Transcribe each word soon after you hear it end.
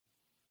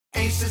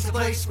Ace is the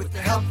place with the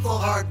helpful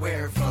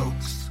hardware,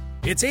 folks.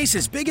 It's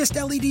Ace's biggest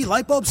LED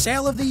light bulb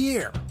sale of the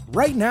year.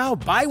 Right now,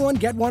 buy one,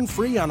 get one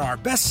free on our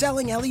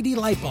best-selling LED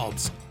light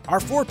bulbs. Our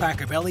 4-pack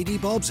of LED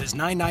bulbs is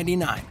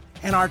 $9.99,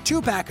 and our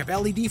 2-pack of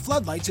LED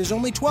floodlights is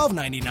only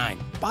 $12.99.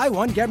 Buy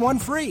one, get one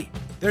free.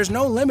 There's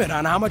no limit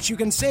on how much you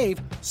can save,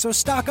 so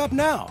stock up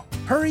now.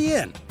 Hurry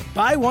in.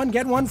 Buy one,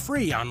 get one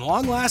free on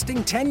long-lasting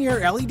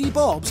 10-year LED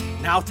bulbs,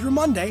 now through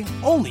Monday,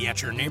 only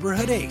at your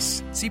neighborhood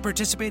Ace. See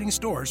participating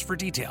stores for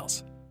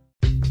details.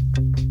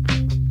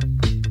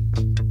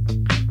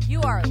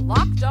 You are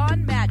Locked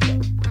On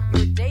Magic,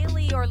 your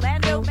daily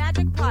Orlando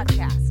Magic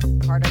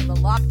podcast, part of the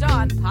Locked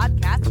On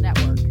Podcast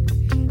Network.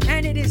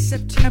 And it is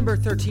September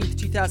 13th,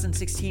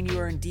 2016. You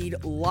are indeed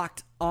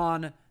Locked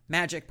On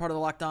Magic, part of the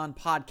Locked On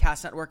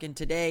Podcast Network. And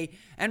today,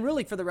 and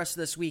really for the rest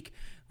of this week,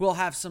 we'll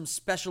have some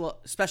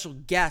special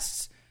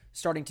guests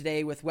starting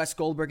today with Wes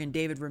Goldberg and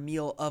David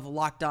Ramil of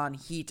Locked On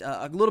Heat.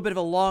 A little bit of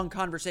a long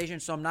conversation,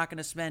 so I'm not going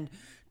to spend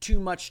too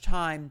much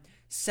time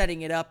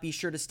setting it up. Be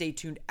sure to stay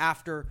tuned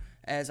after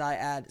as I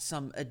add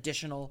some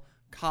additional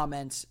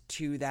comments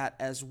to that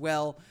as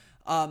well.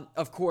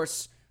 Of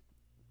course,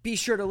 be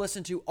sure to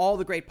listen to all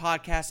the great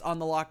podcasts on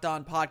the Locked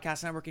On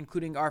Podcast Network,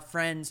 including our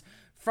friends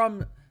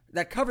from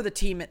that cover that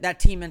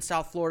team in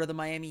South Florida, the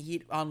Miami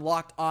Heat, on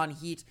Locked On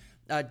Heat.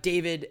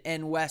 David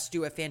and Wes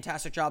do a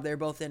fantastic job. They're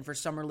both in for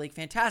Summer League.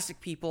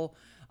 Fantastic people.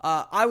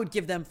 I would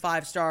give them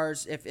 5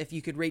 stars if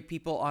you could rate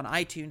people on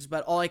iTunes,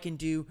 but all I can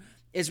do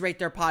is rate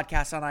their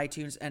podcast on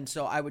iTunes, and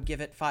so I would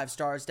give it 5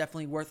 stars.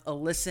 Definitely worth a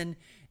listen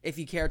if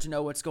you care to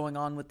know what's going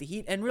on with the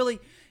Heat. And really,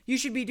 you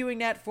should be doing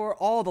that for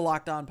all the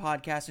Locked On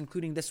podcasts,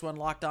 including this one,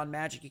 Locked On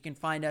Magic. You can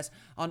find us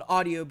on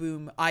Audio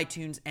Boom,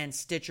 iTunes, and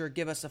Stitcher.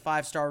 Give us a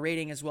 5-star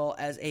rating as well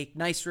as a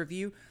nice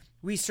review.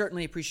 We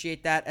certainly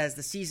appreciate that as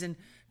the season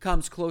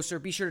comes closer.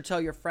 Be sure to tell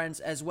your friends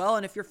as well.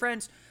 And if your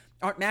friends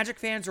aren't Magic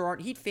fans or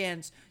aren't Heat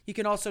fans, you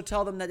can also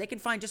tell them that they can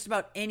find just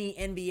about any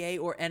NBA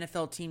or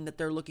NFL team that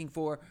they're looking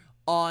for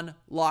on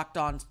Locked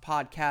On's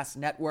Podcast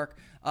Network.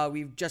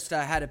 We've just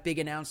had a big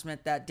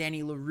announcement that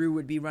Danny LaRue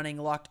would be running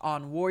Locked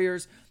On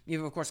Warriors.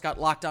 You've, of course,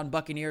 got Locked On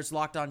Buccaneers,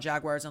 Locked On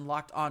Jaguars, and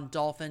Locked On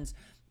Dolphins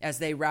as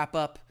they wrap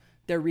up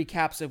their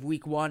recaps of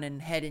Week 1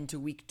 and head into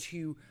Week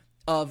 2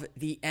 of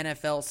the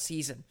NFL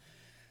season.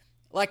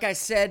 Like I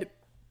said,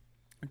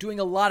 doing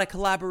a lot of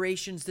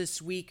collaborations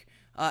this week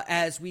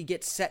as we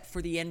get set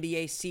for the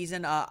NBA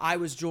season. I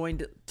was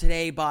joined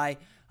today by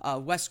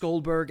Wes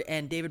Goldberg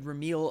and David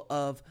Ramil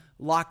of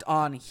Locked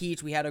On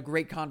Heat. We had a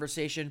great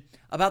conversation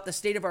about the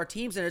state of our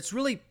teams, and it's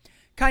really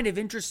kind of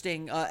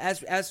interesting.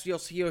 As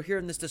you'll hear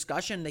in this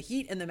discussion, the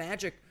Heat and the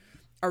Magic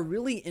are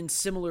really in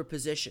similar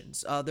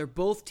positions. They're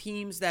both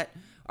teams that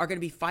are going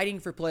to be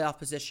fighting for playoff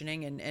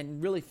positioning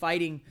and really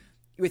fighting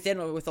with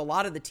a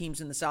lot of the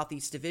teams in the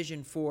Southeast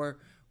Division for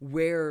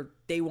where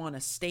they want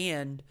to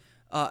stand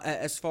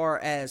as far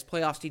as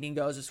playoff seeding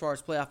goes, as far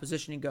as playoff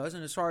positioning goes,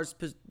 and as far as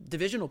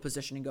divisional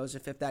positioning goes,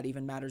 if that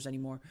even matters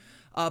anymore.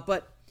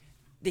 But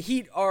the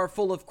Heat are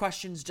full of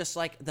questions, just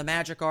like the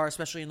Magic are,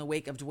 especially in the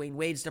wake of Dwayne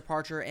Wade's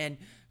departure and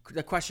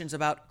the questions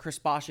about Chris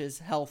Bosh's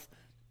health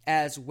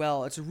as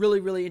well. It's a really,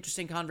 really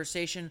interesting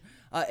conversation.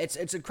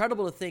 It's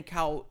incredible to think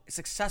how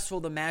successful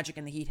the Magic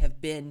and the Heat have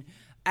been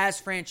as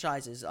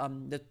franchises.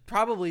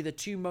 Probably the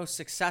two most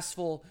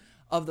successful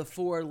of the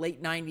 4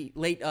 late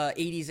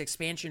 80s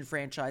expansion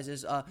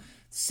franchises.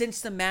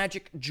 Since the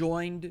Magic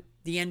joined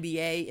the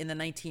NBA in the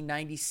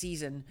 1990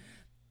 season,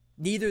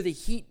 neither the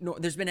Heat nor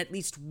there's been at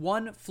least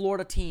one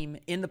Florida team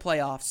in the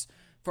playoffs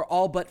for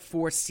all but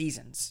 4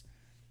 seasons.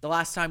 The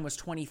last time was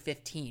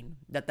 2015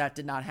 that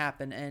did not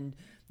happen, and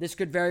this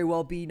could very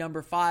well be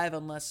number 5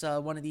 unless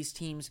one of these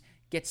teams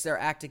gets their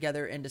act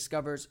together and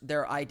discovers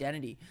their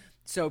identity.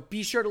 So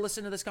be sure to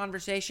listen to this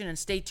conversation and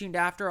stay tuned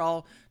after.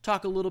 I'll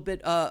talk a little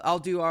bit. I'll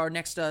do our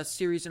next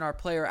series in our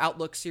Player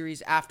Outlook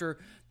series after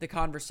the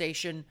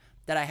conversation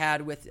that I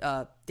had with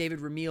David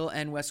Ramil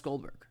and Wes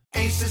Goldberg.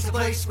 Ace is the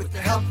place with the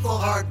helpful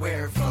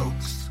hardware,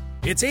 folks.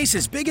 It's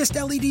Ace's biggest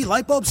LED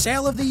light bulb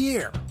sale of the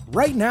year.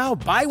 Right now,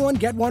 buy one,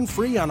 get one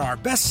free on our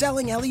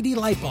best-selling LED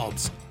light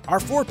bulbs. Our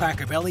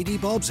 4-pack of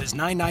LED bulbs is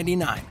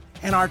 $9.99,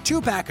 and our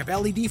 2-pack of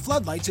LED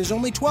floodlights is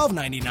only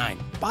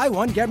 $12.99. Buy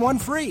one, get one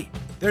free.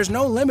 There's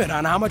no limit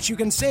on how much you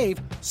can save,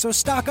 so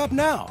stock up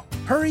now.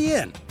 Hurry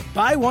in.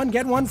 Buy one,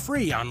 get one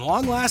free on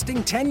long-lasting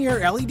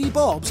 10-year LED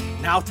bulbs,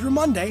 now through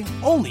Monday,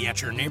 only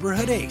at your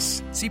neighborhood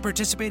Ace. See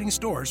participating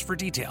stores for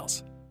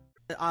details.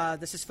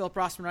 This is Philip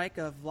Rossman-Reich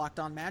of Locked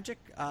On Magic.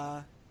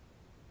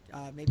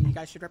 Maybe you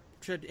guys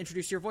should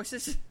introduce your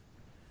voices?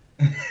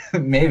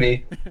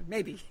 Maybe.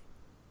 Maybe.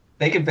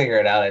 They can figure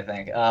it out, I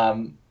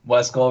think.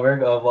 Wes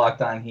Goldberg of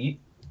Locked On Heat.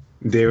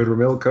 David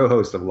Ramil,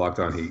 co-host of Locked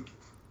On Heat.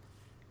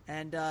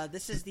 And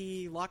this is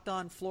the Locked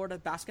On Florida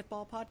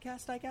basketball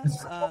podcast, I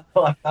guess.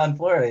 Locked On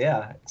Florida,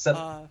 yeah.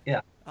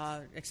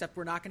 Except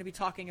we're not going to be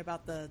talking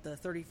about the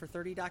 30 for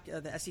 30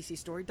 the SEC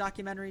Story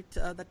documentary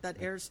that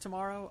airs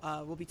tomorrow.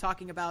 We'll be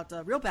talking about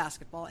real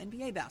basketball,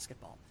 NBA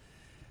basketball.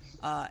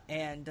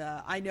 And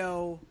I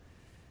know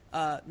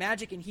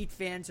Magic and Heat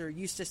fans are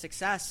used to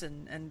success,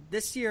 and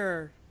this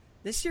year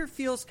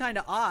feels kind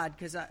of odd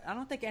because I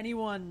don't think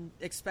anyone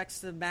expects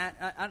the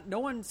no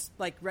one's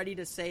like ready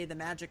to say the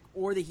Magic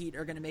or the Heat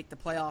are going to make the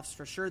playoffs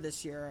for sure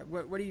this year.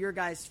 What are your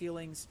guys'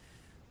 feelings?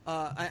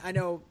 I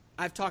know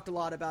I've talked a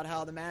lot about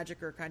how the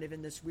Magic are kind of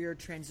in this weird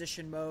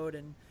transition mode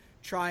and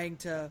trying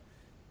to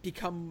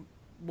become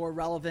more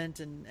relevant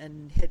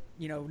and hit,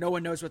 no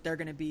one knows what they're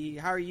going to be.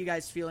 How are you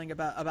guys feeling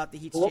about the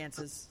Heat's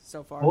chances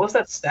so far? What was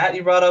that stat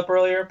you brought up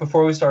earlier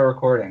before we started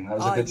recording? That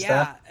was a good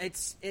stat.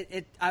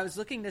 Yeah, I was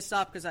looking this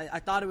up because I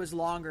thought it was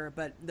longer,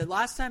 but the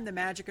last time the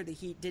Magic or the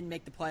Heat didn't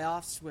make the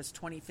playoffs was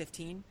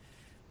 2015.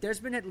 There's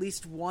been at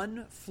least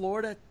one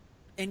Florida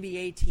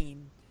NBA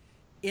team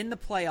in the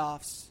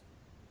playoffs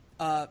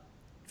I'm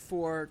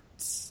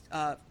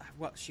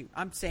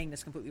saying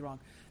this completely wrong.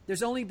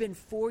 There's only been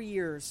 4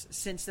 years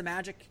since the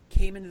Magic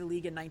came into the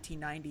league in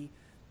 1990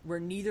 where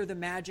neither the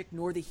Magic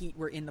nor the Heat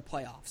were in the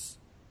playoffs.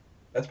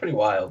 That's pretty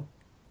wild.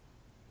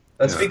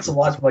 That speaks a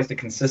lot to the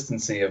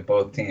consistency of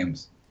both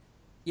teams.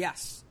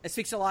 Yes. It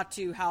speaks a lot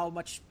to how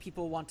much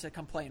people want to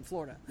come play in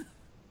Florida.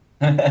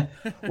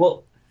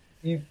 Well,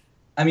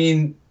 I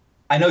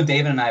know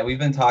David and I, we've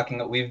been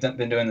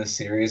doing this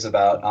series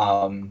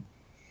about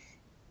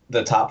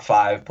the top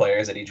 5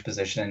 players at each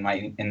position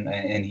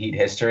in Heat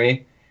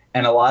history.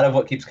 And a lot of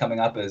what keeps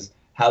coming up is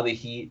how the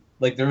Heat,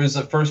 there was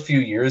the first few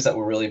years that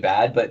were really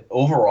bad, but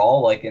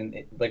overall,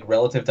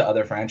 relative to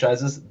other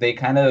franchises, they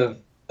kind of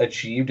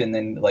achieved and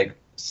then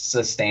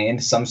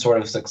sustained some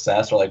sort of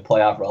success or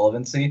playoff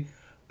relevancy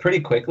pretty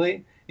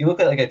quickly. You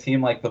look at a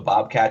team like the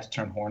Bobcats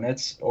turned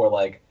Hornets or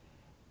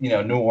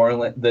New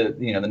Orleans, the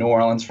New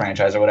Orleans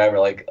franchise or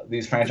whatever,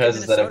 these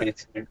franchises that have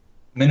basically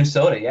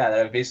Minnesota, that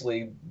have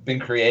basically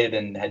been created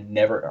and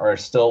are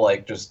still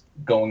just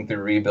going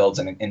through rebuilds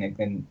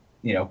and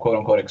quote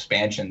unquote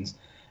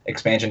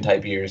expansion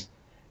type years.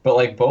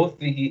 But both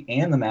the Heat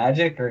and the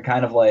Magic are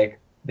kind of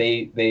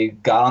they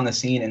got on the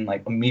scene and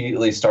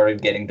immediately started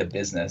getting to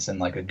business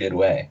in a good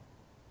way.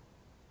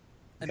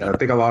 Yeah, I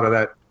think a lot of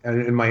that,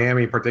 and in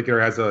Miami in particular,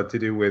 has to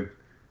do with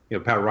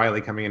Pat Riley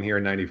coming in here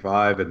in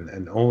 '95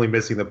 and only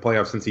missing the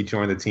playoffs since he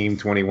joined the team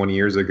 21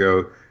 years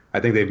ago. I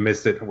think they've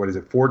missed it,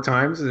 4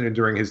 times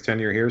during his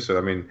tenure here.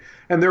 So,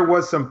 and there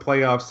was some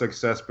playoff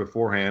success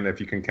beforehand, if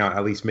you can count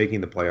at least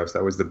making the playoffs.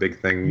 That was the big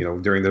thing,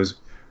 during those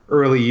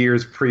early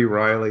years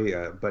pre-Riley.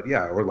 But,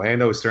 yeah,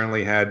 Orlando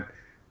certainly had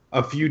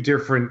a few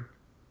different,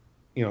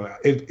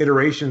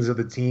 iterations of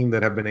the team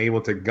that have been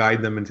able to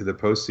guide them into the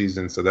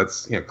postseason. So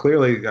that's,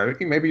 clearly, I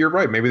think maybe you're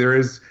right. Maybe there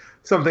is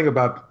something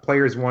about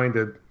players wanting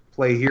to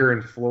play here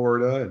in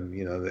Florida and,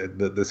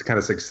 this kind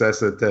of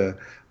success that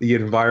the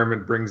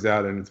environment brings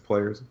out in its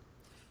players.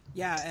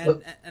 Yeah,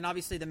 and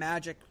obviously the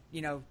Magic,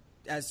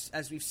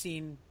 as we've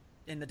seen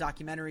in the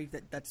documentary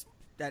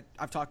that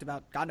I've talked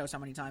about God knows how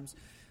many times,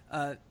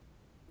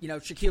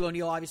 Shaquille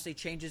O'Neal obviously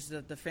changes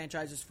the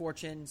franchise's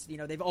fortunes.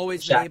 They've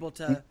always been able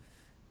to...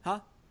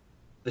 Huh?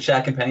 The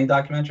Shaq and Penny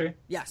documentary?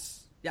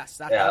 Yes,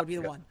 that would be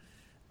the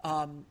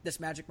one. This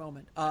Magic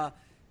moment.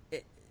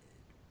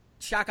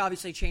 Shaq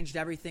obviously changed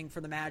everything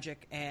for the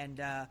Magic, and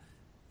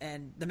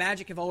the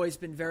Magic have always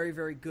been very,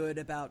 very good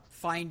about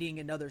finding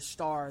another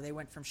star. They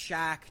went from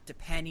Shaq to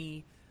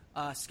Penny,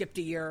 skipped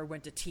a year,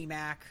 went to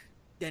T-Mac,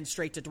 then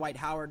straight to Dwight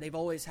Howard. They've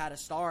always had a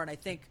star, and I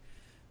think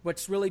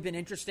what's really been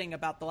interesting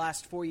about the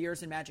last 4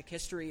 years in Magic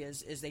history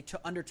is they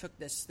undertook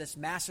this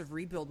massive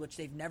rebuild, which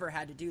they've never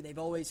had to do. They've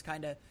always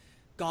kind of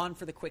gone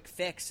for the quick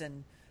fix,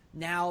 and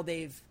now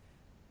they've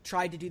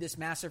tried to do this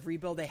massive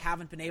rebuild. They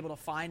haven't been able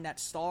to find that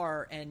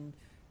star, and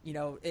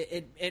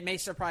it may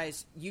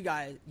surprise you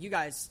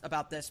guys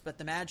about this, but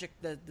the Magic,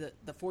 the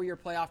 4-year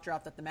playoff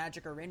drought that the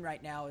Magic are in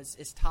right now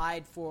is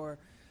tied for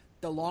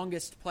the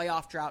longest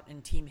playoff drought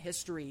in team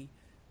history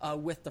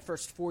with the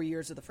first 4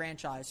 years of the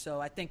franchise. So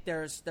I think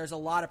there's a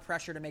lot of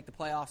pressure to make the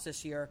playoffs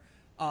this year,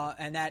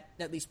 and that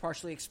at least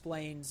partially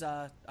explains,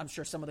 I'm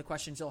sure, some of the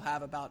questions you'll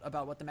have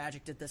about what the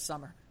Magic did this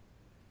summer.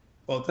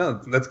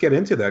 Well, let's get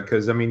into that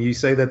because, you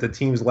say that the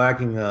team's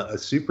lacking a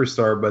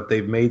superstar, but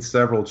they've made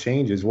several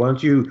changes. Why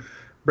don't you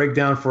break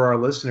down for our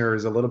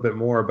listeners a little bit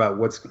more about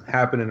what's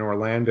happened in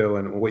Orlando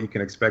and what you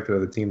can expect out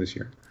of the team this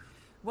year?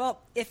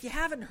 Well, if you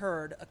haven't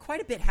heard,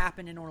 quite a bit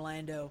happened in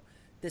Orlando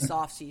this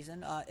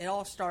offseason. It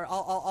all started.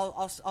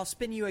 I'll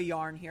spin you a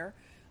yarn here.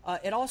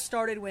 It all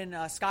started when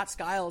Scott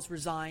Skiles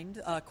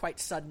resigned quite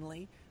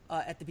suddenly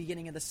at the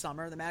beginning of the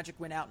summer. The Magic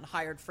went out and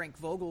hired Frank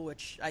Vogel,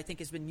 which I think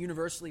has been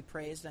universally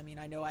praised.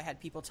 I know I had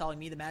people telling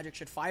me the Magic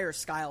should fire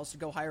Skiles to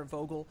go hire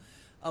Vogel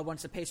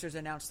once the Pacers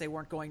announced they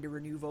weren't going to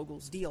renew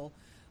Vogel's deal.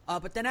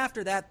 But then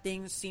after that,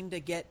 things seemed to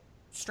get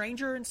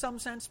stranger in some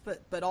sense,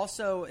 but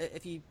also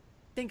if you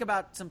think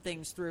about some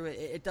things through,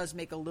 it does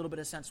make a little bit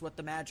of sense what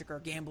the Magic are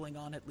gambling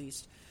on, at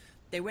least.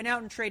 They went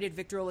out and traded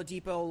Victor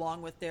Oladipo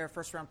along with their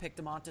first-round pick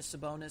Domantas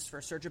Sabonis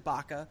for Serge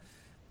Ibaka.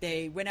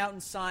 They went out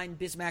and signed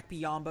Bismack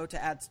Biyombo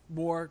to add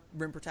more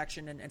rim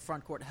protection and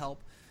front court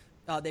help.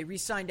 They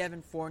re-signed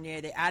Evan Fournier.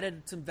 They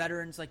added some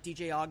veterans like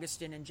DJ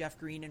Augustin and Jeff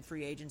Green in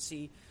free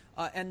agency.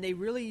 And they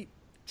really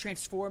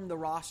transform the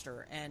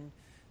roster. And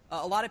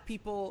a lot of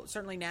people,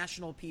 certainly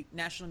national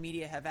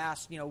media, have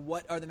asked,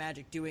 what are the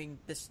Magic doing?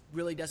 This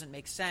really doesn't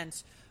make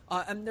sense.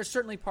 And there's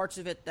certainly parts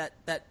of it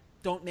that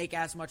don't make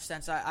as much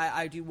sense.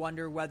 I do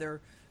wonder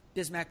whether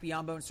Bismack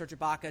Biyombo and Serge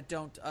Ibaka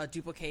don't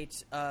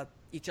duplicate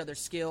each other's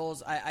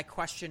skills. I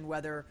question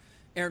whether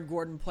Aaron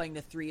Gordon playing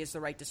the 3 is the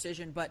right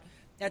decision. But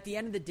at the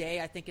end of the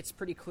day, I think it's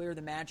pretty clear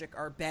the Magic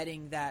are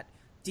betting that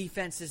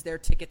defense is their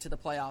ticket to the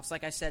playoffs.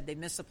 Like I said, they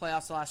missed the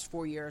playoffs the last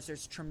 4 years.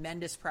 There's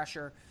tremendous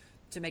pressure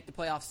to make the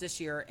playoffs this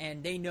year,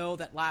 and they know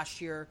that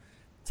last year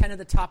 10 of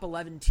the top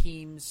 11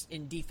 teams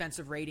in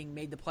defensive rating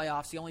made the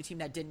playoffs. The only team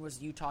that didn't was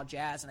the Utah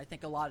Jazz, and I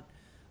think a lot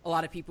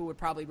of people would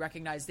probably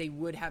recognize they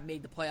would have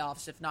made the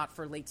playoffs if not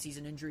for late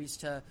season injuries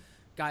to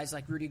guys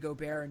like Rudy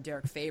Gobert and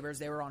Derek Favors.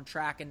 They were on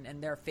track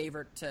and they're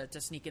favored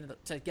to sneak into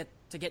to get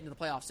into the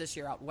playoffs this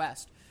year out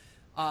west.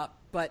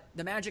 But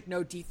the Magic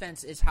know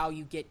defense is how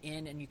you get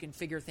in, and you can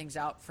figure things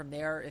out from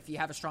there. If you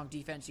have a strong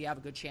defense, you have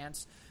a good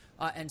chance.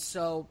 And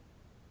so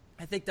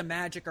I think the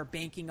Magic are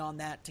banking on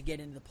that to get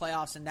into the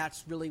playoffs, and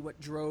that's really what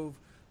drove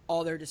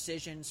all their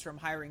decisions, from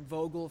hiring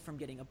Vogel, from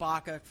getting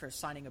Ibaka, for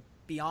signing a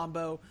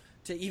Biyombo,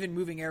 to even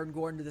moving Aaron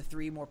Gordon to the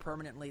 3 more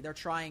permanently. They're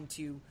trying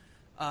to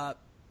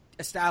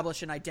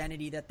establish an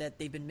identity that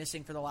they've been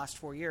missing for the last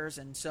 4 years,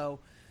 and so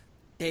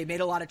they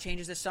made a lot of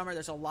changes this summer.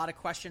 There's a lot of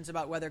questions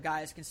about whether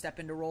guys can step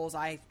into roles.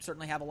 I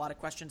certainly have a lot of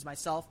questions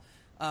myself,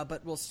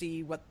 but we'll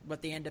see what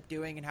they end up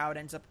doing and how it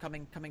ends up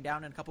coming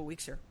down in a couple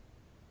weeks here.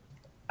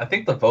 I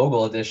think the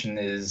Vogel addition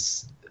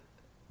is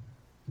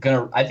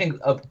gonna. I think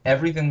of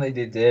everything they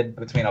did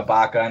between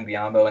Ibaka and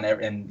Biyombo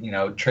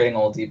and trading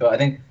Oladipo, I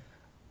think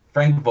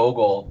Frank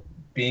Vogel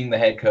being the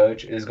head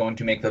coach is going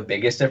to make the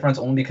biggest difference,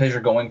 only because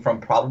you're going from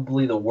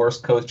probably the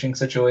worst coaching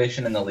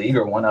situation in the league,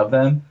 or one of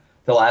them,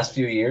 the last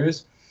few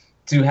years,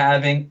 to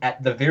having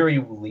at the very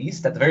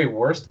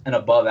worst, an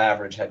above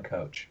average head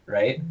coach,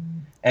 right?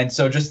 And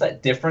so just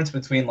that difference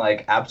between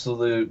like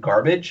absolute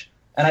garbage,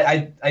 and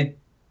I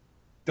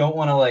don't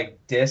want to like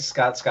diss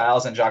Scott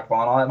Skiles and Jacques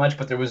Vaughn all that much,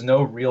 but there was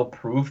no real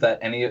proof that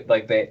any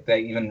they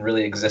even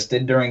really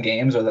existed during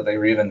games, or that they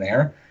were even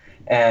there.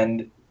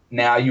 And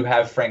now you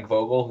have Frank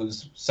Vogel,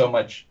 who's so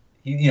much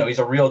he's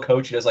a real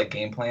coach. He does like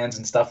game plans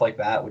and stuff like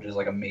that, which is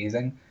like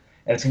amazing.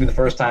 And it's gonna be the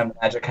first time the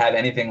Magic have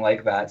anything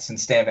like that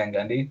since Stan Van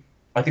Gundy.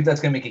 I think that's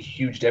gonna make a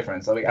huge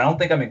difference. Like, I don't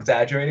think I'm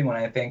exaggerating when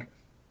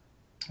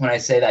I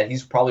say that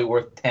he's probably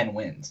worth 10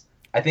 wins.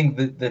 I think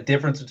the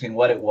difference between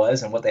what it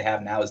was and what they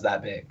have now is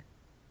that big.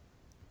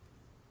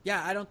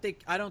 Yeah, I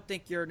don't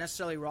think you're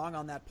necessarily wrong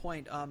on that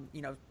point.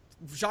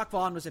 Jacques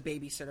Vaughn was a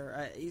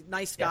babysitter,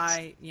 nice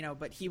guy, yes.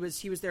 But he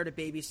was there to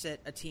babysit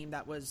a team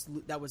that was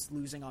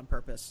losing on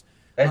purpose.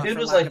 That dude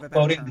was like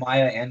quoting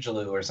Maya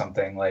Angelou or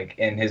something, like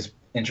in his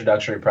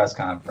introductory press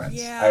conference.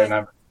 Yeah, I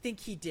remember. I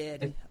think he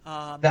did.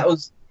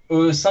 It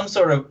was some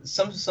sort of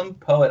some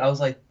poet. I was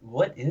like,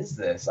 what is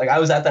this? Like, I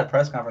was at that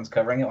press conference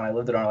covering it when I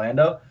lived in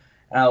Orlando,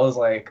 and I was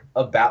like,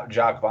 about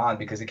Jacques Vaughn,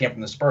 because he came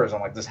from the Spurs.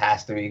 I'm like, this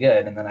has to be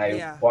good. And then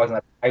I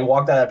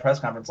walked out of that press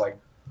conference like,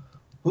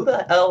 who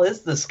the hell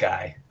is this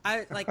guy?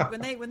 I like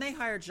when they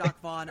hired Jacques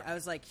Vaughn, I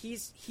was like,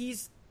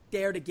 he's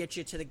there to get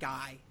you to the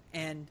guy.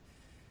 And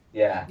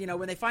yeah,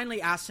 when they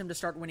finally asked him to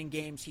start winning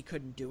games, he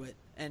couldn't do it.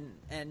 And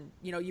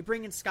you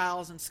bring in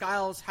Skiles, and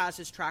Skiles has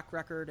his track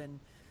record, and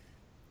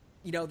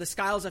the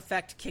Skiles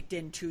effect kicked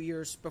in 2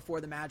 years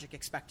before the Magic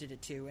expected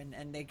it to,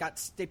 and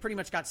they pretty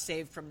much got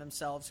saved from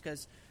themselves,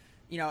 because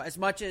as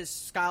much as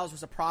Skiles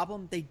was a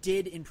problem, they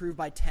did improve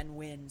by 10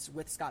 wins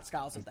with Scott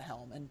Skiles at the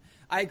helm. And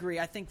I agree.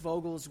 I think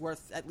Vogel's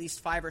worth at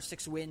least 5 or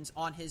 6 wins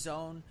on his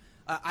own.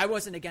 I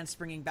wasn't against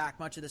bringing back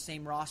much of the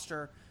same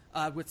roster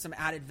with some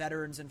added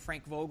veterans and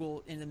Frank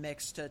Vogel in the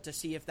mix to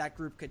see if that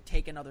group could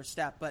take another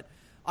step. But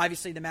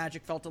obviously the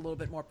Magic felt a little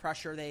bit more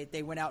pressure.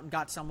 They went out and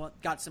got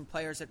some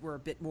players that were a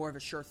bit more of a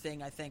sure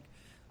thing, I think,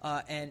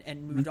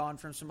 and moved on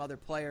from some other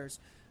players.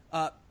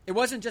 It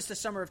wasn't just a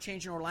summer of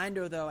change in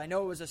Orlando, though. I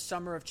know it was a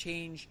summer of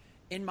change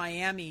in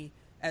Miami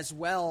as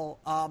well.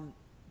 Talk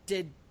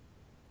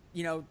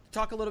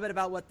a little bit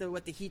about what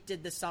the Heat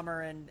did this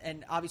summer,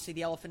 and obviously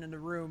the elephant in the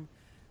room.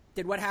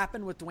 Did what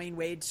happened with Dwayne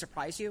Wade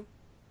surprise you?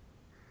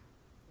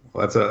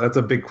 Well, that's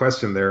a big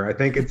question there. I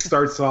think it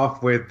starts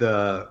off with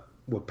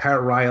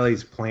Pat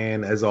Riley's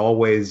plan, as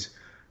always,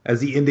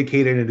 as he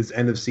indicated in his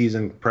end of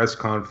season press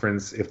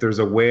conference. If there's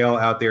a whale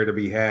out there to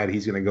be had,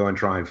 he's going to go and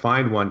try and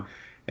find one.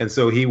 And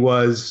so he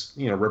was,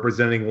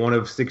 representing one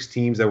of 6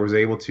 teams that was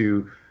able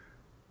to,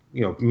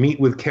 meet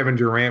with Kevin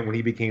Durant when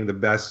he became the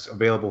best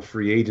available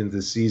free agent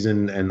this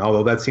season. And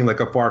although that seemed like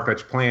a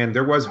far-fetched plan,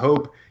 there was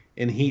hope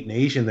in Heat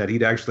Nation that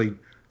he'd actually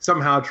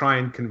somehow try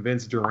and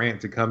convince Durant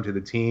to come to the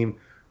team.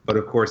 But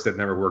of course, that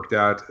never worked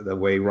out the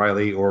way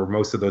Riley or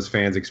most of those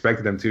fans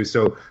expected them to.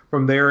 So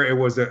from there, it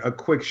was a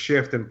quick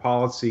shift in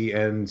policy,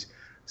 and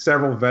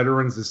several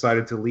veterans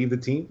decided to leave the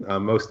team,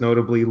 most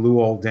notably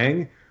Luol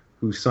Deng,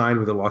 who signed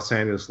with the Los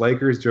Angeles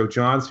Lakers, Joe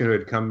Johnson, who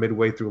had come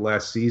midway through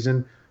last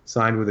season,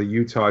 signed with the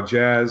Utah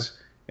Jazz,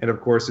 and of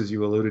course, as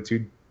you alluded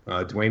to,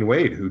 Dwayne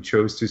Wade, who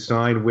chose to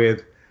sign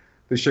with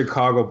the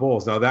Chicago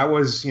Bulls. Now that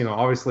was,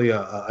 obviously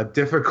a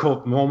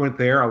difficult moment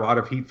there. A lot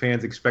of Heat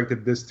fans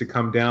expected this to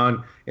come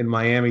down in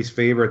Miami's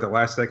favor at the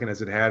last second,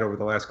 as it had over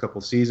the last couple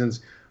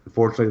seasons.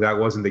 Unfortunately, that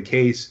wasn't the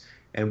case.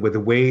 And with the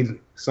Wade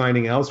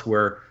signing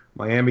elsewhere,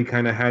 Miami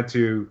kind of had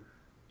to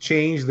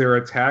change their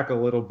attack a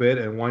little bit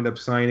and wind up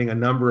signing a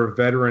number of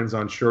veterans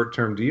on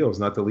short-term deals,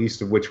 not the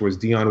least of which was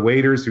Dion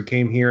Waiters, who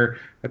came here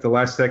at the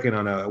last second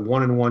on a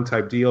one-and-one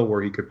type deal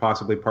where he could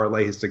possibly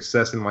parlay his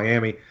success in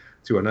Miami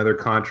to another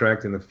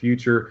contract in the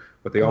future.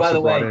 But they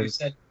also brought in... you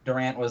said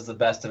Durant was the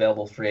best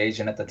available free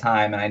agent at the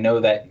time, and I know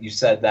that you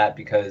said that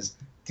because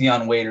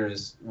Dion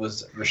Waiters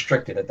was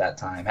restricted at that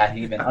time. Had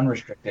he been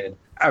unrestricted,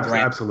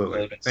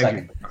 absolutely.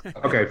 Thank you.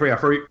 Okay,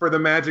 for the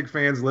Magic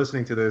fans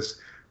listening to this,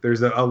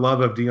 there's a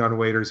love of Dion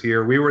Waiters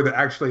here. We were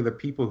actually the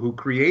people who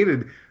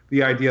created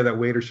the idea that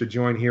Waiters should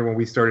join here when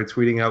we started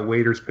tweeting out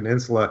Waiters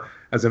Peninsula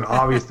as an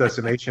obvious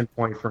destination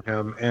point for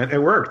him, and it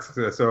worked.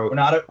 So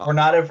we're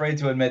not afraid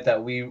to admit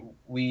that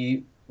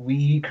we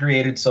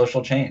created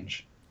social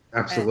change.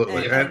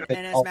 Absolutely.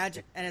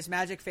 And as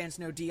Magic fans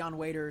know, Dion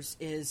Waiters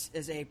is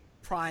a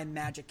prime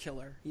Magic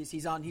killer.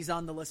 He's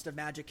on the list of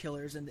Magic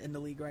killers in the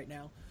league right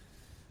now.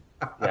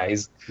 Yeah,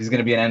 he's going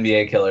to be an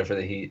NBA killer for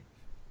the Heat.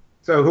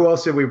 So who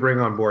else did we bring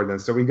on board then?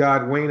 So we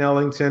got Wayne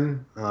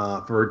Ellington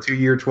for a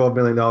 2-year, $12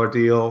 million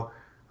deal.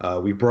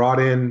 We brought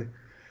in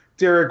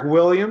Derek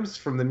Williams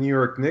from the New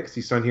York Knicks.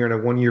 He signed here in a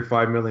 1-year,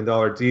 $5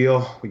 million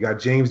deal. We got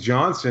James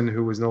Johnson,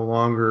 who was no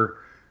longer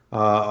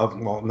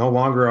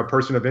a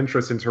person of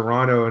interest in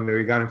Toronto, and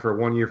we got him for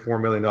a 1-year,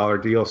 $4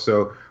 million deal.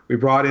 So we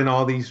brought in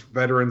all these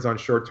veterans on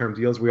short-term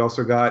deals. We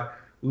also got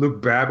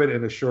Luke Babbitt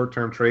in a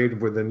short-term trade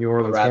with the New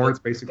Orleans Hornets,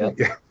 basically.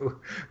 Yep. Yeah.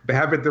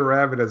 Babbitt the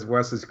Rabbit, as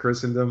Wes has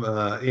christened him.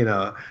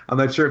 I'm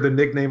not sure if the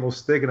nickname will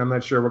stick, and I'm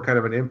not sure what kind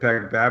of an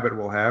impact Babbitt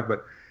will have,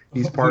 but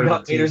he's part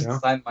of the team. We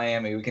got signed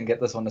Miami. We can get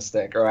this one to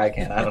stick, or I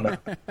can. I don't know.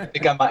 I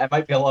think I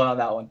might be alone on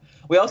that one.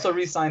 We also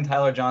re-signed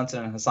Tyler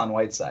Johnson and Hassan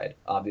Whiteside,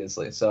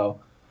 obviously.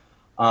 So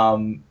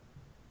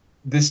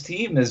this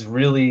team has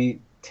really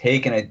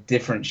taken a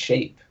different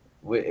shape.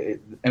 I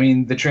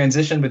mean, the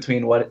transition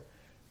between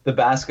the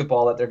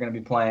basketball that they're going to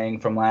be playing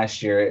from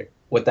last year,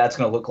 what that's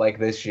going to look like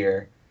this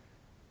year,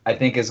 I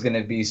think is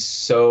going to be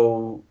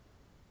so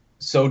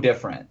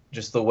different.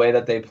 Just the way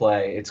that they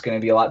play, it's going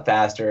to be a lot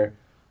faster.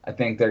 I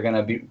think they're going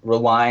to be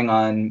relying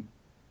on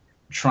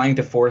trying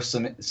to force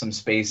some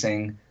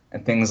spacing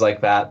and things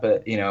like that.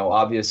 But,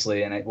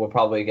 obviously, and we'll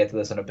probably get to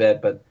this in a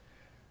bit, but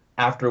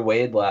after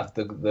Wade left,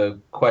 the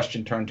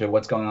question turned to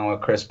what's going on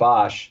with Chris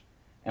Bosh.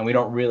 And we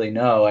don't really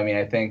know. I mean,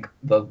 I think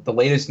the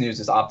latest news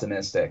is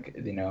optimistic.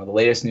 The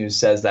latest news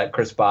says that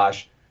Chris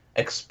Bosh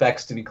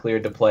expects to be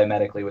cleared to play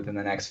medically within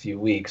the next few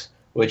weeks,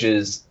 which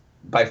is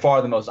by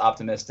far the most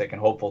optimistic and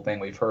hopeful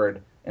thing we've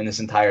heard in this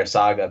entire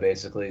saga,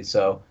 basically.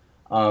 So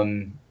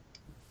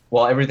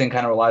while everything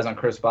kind of relies on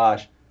Chris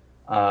Bosh,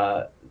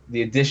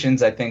 the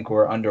additions, I think,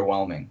 were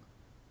underwhelming,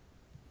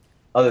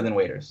 other than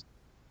Waiters.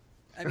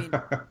 I mean...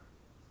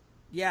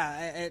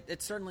 Yeah,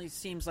 it certainly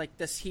seems like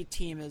this Heat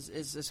team is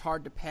as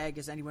hard to peg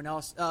as anyone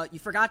else. You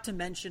forgot to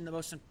mention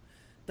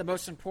the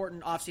most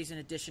important offseason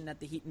addition that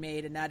the Heat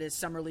made, and that is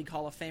Summer League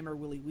Hall of Famer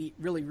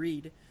Willie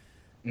Reed.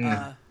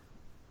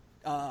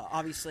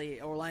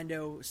 Obviously,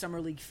 Orlando Summer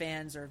League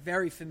fans are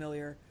very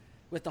familiar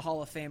with the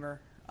Hall of Famer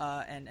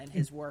and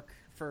his work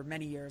for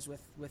many years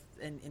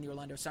in the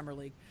Orlando Summer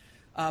League.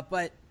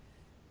 But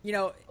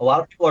a lot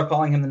of people are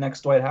calling him the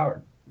next Dwight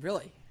Howard.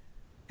 Really.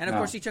 And, of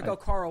course, he took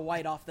Okara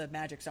White off the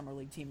Magic Summer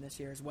League team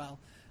this year as well.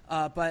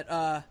 But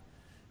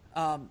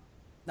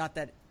not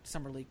that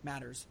Summer League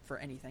matters for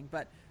anything.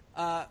 But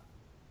I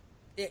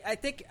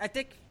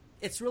think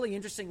it's really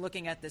interesting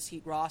looking at this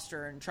Heat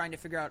roster and trying to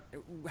figure out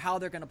how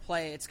they're going to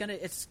play. It's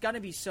gonna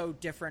be so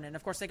different. And,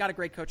 of course, they got a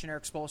great coach in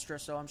Eric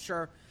Spoelstra, so I'm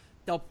sure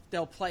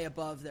they'll play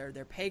above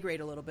their pay grade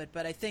a little bit.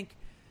 But I think,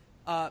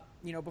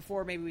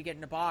 before maybe we get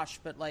into Bosh,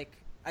 but,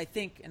 I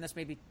think, and this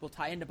maybe will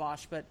tie into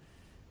Bosh, but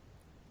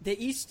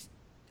the East –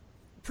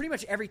 pretty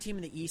much every team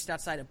in the East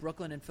outside of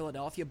Brooklyn and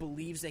Philadelphia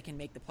believes they can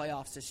make the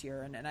playoffs this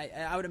year. And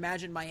I would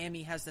imagine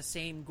Miami has the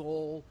same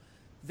goal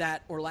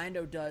that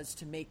Orlando does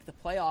to make the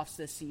playoffs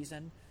this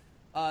season,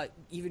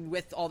 even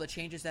with all the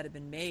changes that have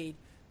been made.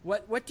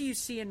 What do you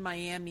see in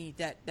Miami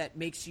that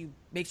makes you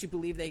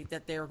believe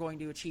that they are going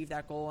to achieve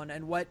that goal,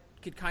 and what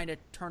could kind of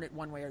turn it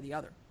one way or the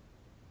other?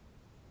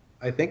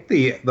 I think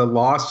the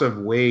loss of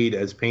Wade,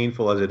 as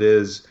painful as it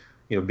is,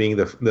 being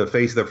the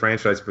face of the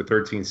franchise for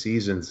 13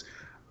 seasons,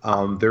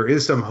 there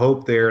is some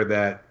hope there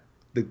that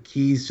the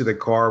keys to the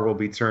car will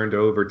be turned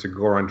over to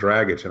Goran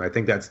Dragic, and I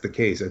think that's the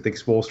case. I think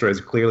Spoelstra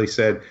has clearly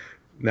said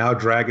now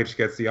Dragic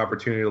gets the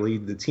opportunity to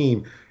lead the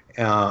team,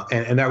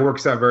 and that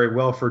works out very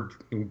well for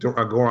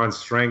Goran's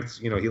strengths.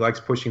 He likes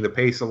pushing the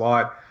pace a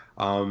lot.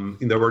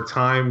 There were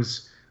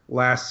times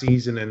last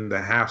season and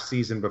the half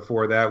season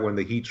before that when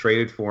the Heat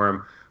traded for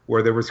him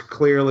where there was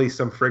clearly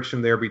some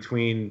friction there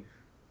between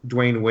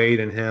Dwayne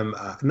Wade and him,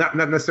 not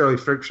necessarily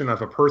friction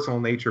of a personal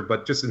nature,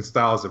 but just in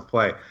styles of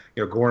play.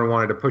 Goran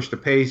wanted to push the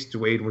pace.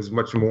 Wade was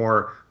much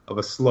more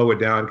a slow it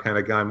down kind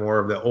of guy, more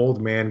of the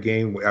old man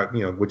game,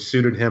 which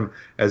suited him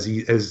as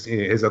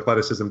his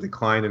athleticism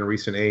declined in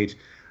recent age.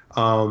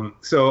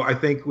 So I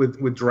think with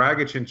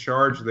Dragic in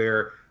charge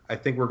there, I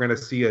think we're going to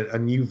see a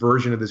new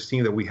version of this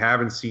team that we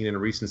haven't seen in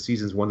recent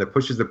seasons, one that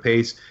pushes the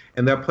pace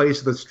and that plays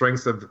to the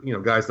strengths of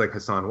guys like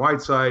Hassan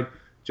Whiteside,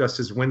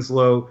 Justice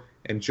Winslow,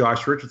 and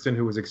Josh Richardson,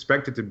 who was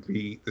expected to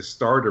be the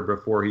starter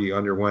before he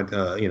underwent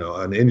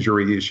an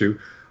injury issue.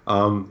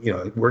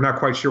 We're not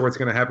quite sure what's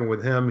going to happen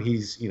with him.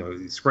 He's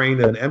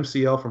sprained an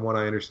MCL from what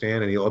I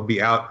understand, and he'll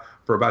be out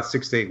for about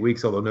 6 to 8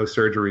 weeks, although no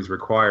surgery is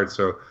required.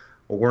 So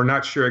we're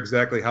not sure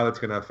exactly how that's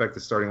going to affect the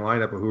starting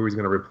lineup or who he's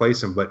going to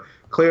replace him. But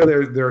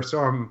clearly, there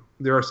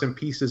are some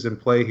pieces in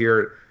play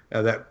here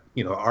that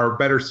are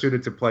better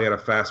suited to play at a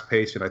fast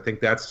pace, and I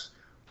think that's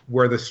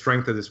where the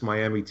strength of this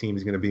Miami team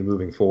is going to be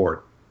moving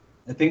forward.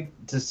 I think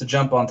just to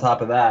jump on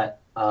top of that,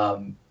 a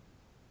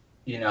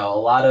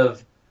lot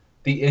of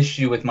the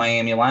issue with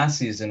Miami last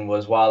season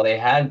was while they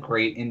had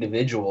great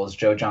individuals,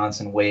 Joe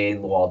Johnson, Wade,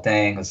 Luol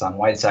Deng, Hassan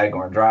Whiteside,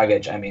 Goran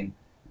Dragic, I mean,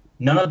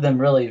 none of them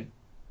really,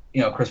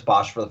 Chris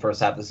Bosh for the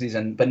first half of the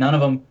season, but none of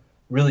them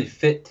really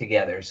fit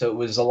together. So it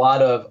was a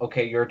lot of,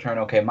 okay, your turn,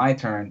 okay, my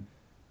turn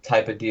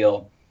type of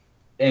deal.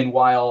 And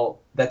while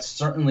that's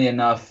certainly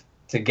enough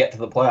to get to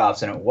the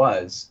playoffs, and it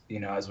was,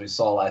 as we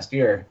saw last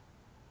year,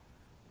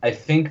 I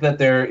think that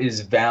there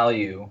is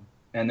value,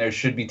 and there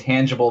should be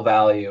tangible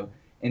value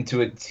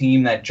into a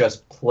team that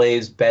just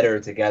plays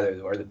better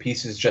together, or the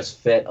pieces just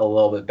fit a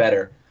little bit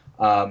better.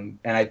 And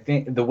I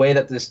think the way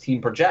that this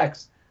team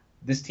projects,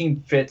 this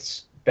team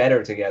fits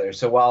better together.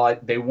 So while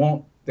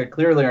they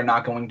clearly are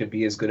not going to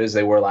be as good as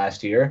they were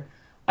last year,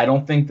 I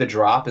don't think the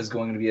drop is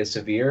going to be as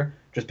severe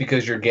just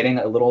because you're getting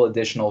a little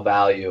additional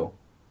value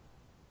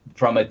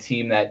from a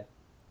team that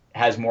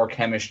has more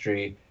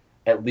chemistry,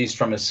 at least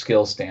from a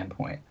skill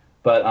standpoint.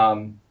 But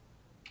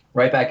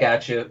right back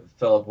at you,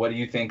 Philip. What do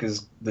you think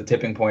is the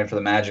tipping point for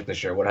the Magic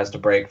this year? What has to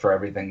break for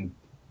everything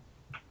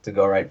to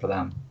go right for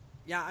them?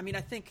 Yeah,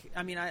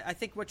 I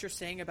think what you're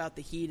saying about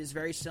the Heat is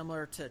very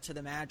similar to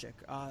the Magic.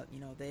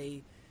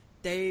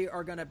 They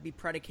are going to be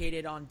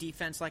predicated on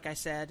defense, like I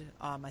said.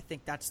 I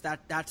think that's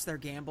their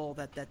gamble.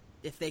 That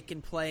if they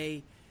can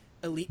play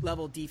elite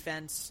level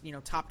defense,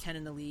 top 10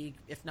 in the league,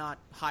 if not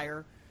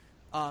higher,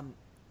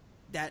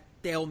 that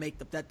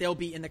they'll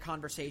be in the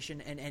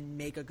conversation and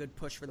make a good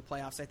push for the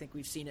playoffs. I think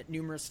we've seen it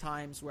numerous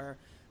times where,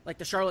 like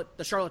the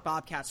Charlotte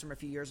Bobcats from a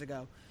few years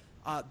ago,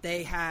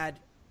 they had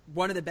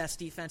one of the best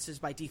defenses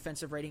by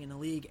defensive rating in the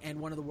league and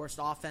one of the worst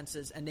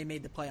offenses, and they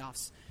made the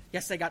playoffs.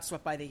 Yes, they got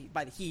swept by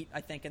the Heat,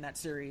 I think, in that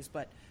series,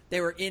 but they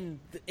were in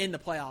the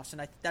playoffs,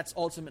 and that's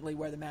ultimately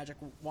where the Magic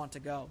want to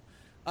go.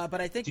 But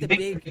I think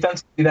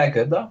defense could be that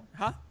good, though?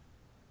 Huh?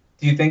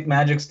 Do you think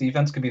Magic's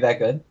defense could be that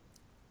good?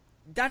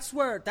 That's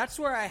where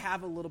I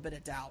have a little bit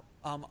of doubt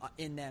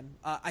in them.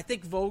 I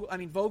think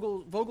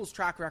Vogel's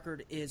track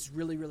record is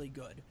really, really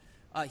good.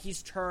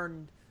 He's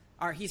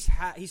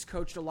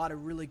coached a lot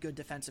of really good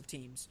defensive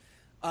teams.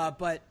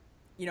 But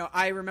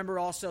I remember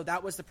also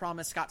that was the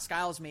promise Scott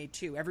Skiles made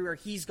too. Everywhere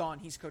he's gone,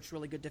 he's coached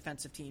really good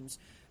defensive teams.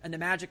 And the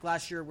Magic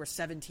last year were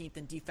 17th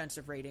in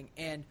defensive rating.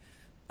 And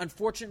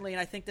unfortunately, and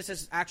I think this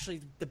is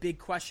actually the big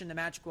question the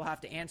Magic will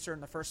have to answer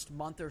in the first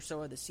month or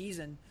so of the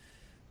season,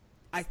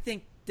 I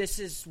think this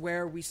is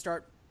where we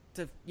start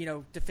to,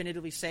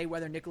 definitively say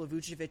whether Nikola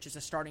Vucevic is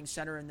a starting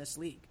center in this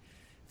league.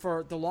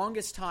 For the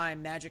longest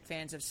time, Magic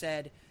fans have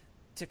said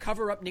to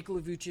cover up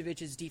Nikola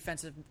Vucevic's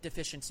defensive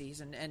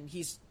deficiencies, and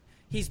he's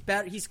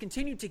better. He's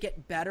continued to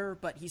get better,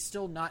 but he's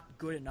still not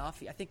good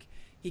enough. I think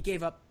he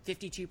gave up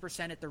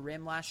 52% at the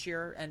rim last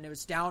year, and it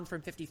was down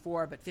from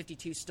 54, but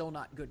 52 is still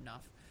not good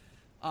enough.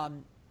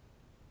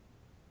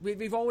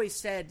 We've always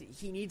said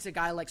he needs a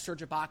guy like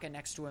Serge Ibaka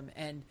next to him,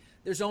 and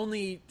there's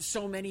only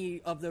so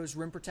many of those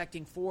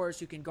rim-protecting fours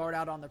who can guard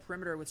out on the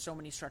perimeter with so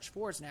many stretch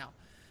fours now.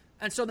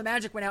 And so the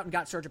Magic went out and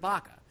got Serge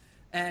Ibaka.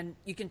 And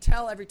you can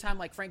tell every time,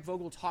 like Frank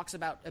Vogel talks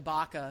about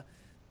Ibaka,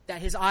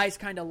 that his eyes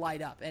kind of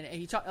light up. And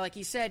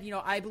he said,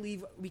 I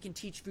believe we can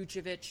teach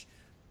Vucevic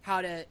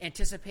how to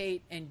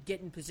anticipate and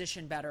get in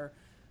position better.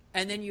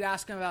 And then you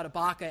ask him about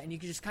Ibaka, and you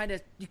can just kind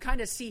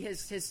of see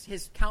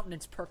his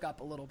countenance perk up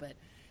a little bit.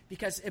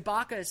 Because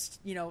Ibaka is,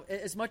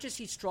 as much as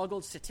he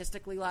struggled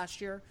statistically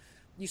last year,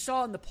 you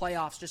saw in the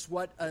playoffs just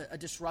what a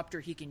disruptor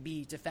he can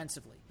be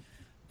defensively.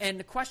 And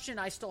the question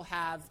I still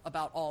have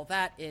about all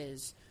that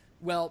is,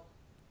 well,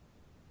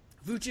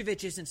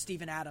 Vucevic isn't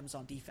Steven Adams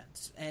on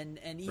defense. And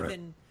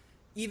even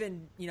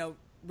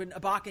when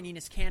Ibaka and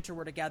Enes Kanter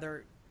were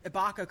together,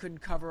 Ibaka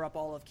couldn't cover up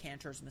all of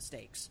Kanter's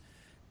mistakes.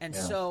 And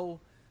so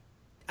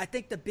I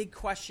think the big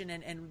question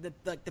and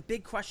the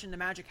big question the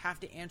Magic have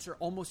to answer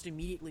almost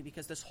immediately,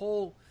 because this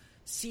whole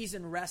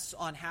season rests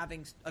on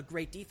having a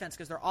great defense,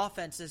 because their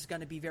offense is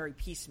going to be very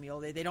piecemeal.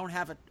 They don't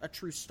have a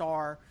true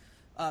star.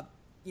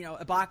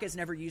 Ibaka's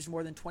never used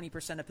more than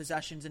 20% of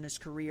possessions in his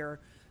career.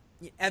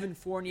 Evan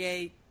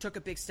Fournier took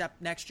a big step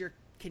next year.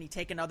 Can he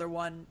take another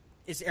one?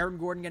 Is Aaron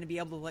Gordon going to be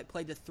able to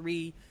play the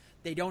three?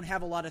 They don't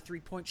have a lot of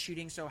three-point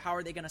shooting, so how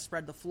are they going to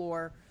spread the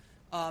floor?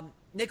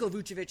 Nikola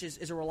Vucevic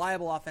is a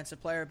reliable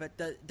offensive player, but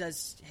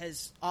does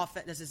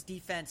his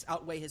defense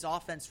outweigh his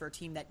offense for a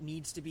team that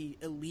needs to be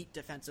elite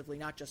defensively,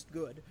 not just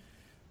good?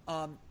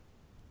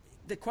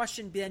 The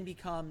question then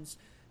becomes,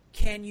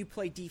 can you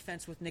play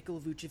defense with Nikola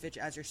Vucevic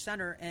as your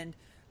center? And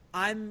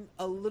I'm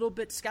a little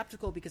bit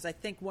skeptical, because I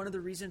think one of the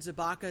reasons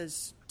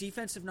Ibaka's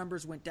defensive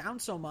numbers went down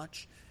so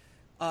much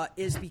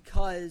is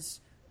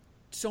because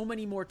so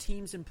many more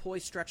teams employ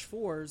stretch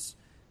fours,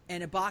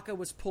 and Ibaka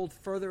was pulled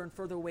further and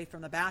further away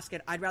from the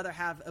basket. I'd rather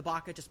have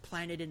Ibaka just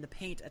planted in the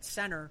paint at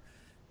center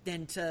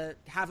than to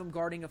have him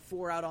guarding a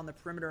four out on the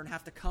perimeter and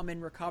have to come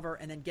in, recover,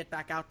 and then get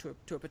back out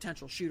to a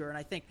potential shooter. And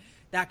I think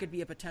that could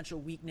be a potential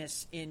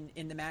weakness in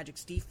the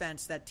Magic's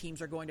defense that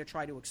teams are going to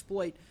try to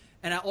exploit.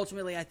 And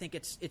ultimately, I think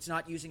it's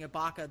not using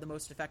Ibaka the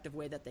most effective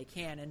way that they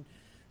can. And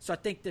so I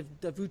think the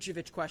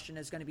Vucevic question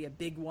is going to be a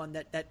big one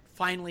that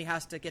finally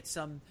has to get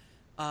some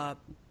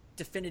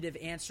definitive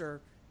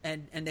answer.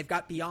 And they've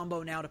got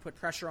Biyombo now to put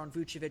pressure on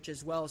Vucevic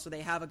as well. So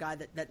they have a guy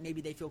that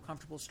maybe they feel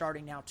comfortable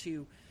starting now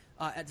too,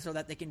 so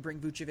that they can bring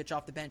Vucevic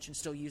off the bench and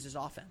still use his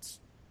offense.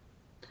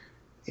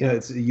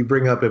 You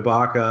bring up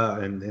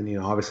Ibaka, and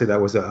obviously that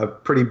was a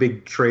pretty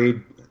big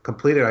trade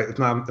completed, if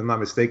I'm not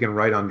mistaken,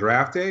 right on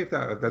draft day.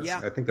 I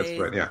think that's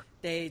right. Yeah.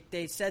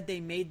 They said they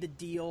made the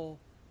deal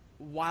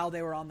while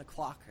they were on the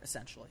clock,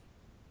 essentially.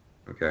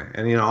 Okay.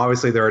 And,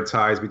 obviously there are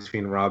ties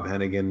between Rob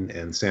Hennigan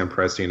and Sam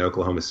Presti in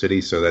Oklahoma City,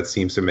 so that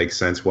seems to make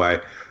sense why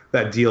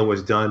that deal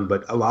was done.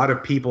 But a lot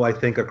of people, I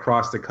think,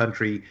 across the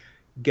country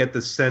get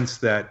the sense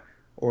that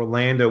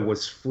Orlando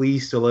was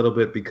fleeced a little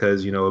bit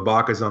because,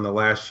 Ibaka's on the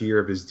last year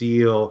of his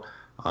deal.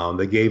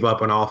 They gave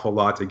up an awful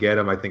lot to get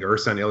him. I think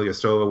Ersan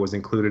Ilyasova was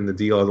included in the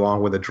deal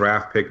along with a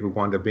draft pick who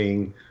wound up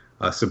being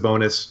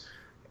Sabonis.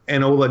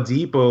 And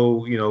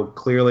Oladipo,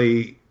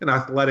 clearly an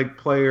athletic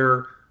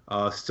player,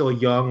 still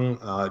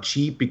young,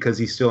 cheap because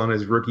he's still on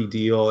his rookie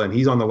deal, and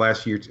he's on the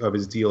last year of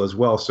his deal as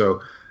well.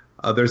 So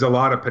there's a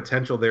lot of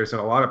potential there.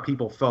 So a lot of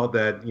people felt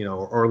that,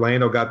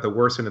 Orlando got the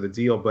worst end of the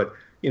deal. But,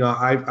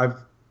 I've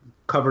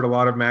covered a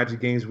lot of Magic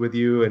games with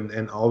you,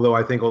 and although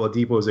I think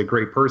Oladipo is a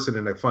great person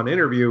and a fun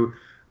interview,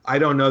 I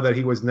don't know that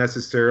he was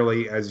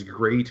necessarily as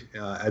great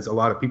as a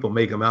lot of people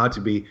make him out to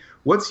be.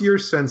 What's your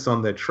sense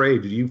on the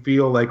trade? Do you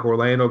feel like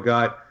Orlando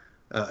got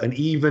an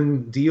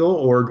even deal,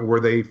 or were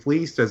they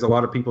fleeced, as a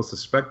lot of people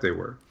suspect they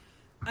were?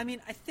 I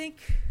mean, I think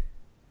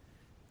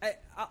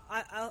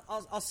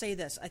I'll say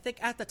this. I think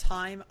at the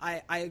time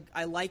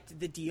I liked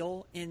the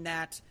deal in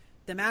that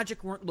the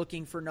Magic weren't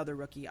looking for another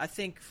rookie. I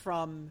think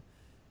from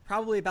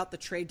probably about the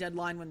trade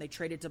deadline when they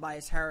traded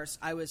Tobias Harris,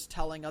 I was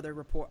telling other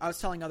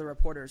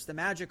reporters the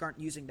Magic aren't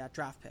using that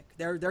draft pick.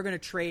 They're going to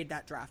trade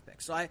that draft pick.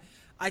 So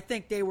I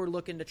think they were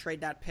looking to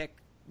trade that pick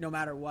no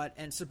matter what.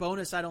 And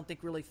Sabonis, I don't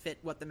think really fit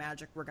what the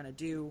Magic were going to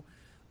do.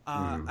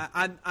 I'm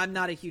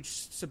not a huge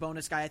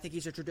Sabonis guy. I think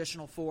he's a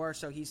traditional four,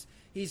 so he's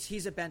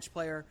a bench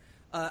player.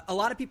 A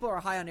lot of people are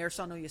high on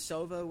Ersan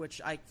Ilyasova,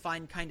 which I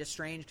find kind of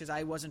strange because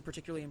I wasn't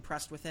particularly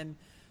impressed with him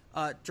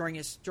during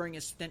his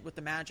stint with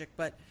the Magic.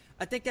 But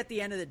I think at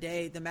the end of the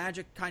day, the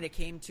Magic kind of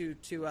came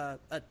to a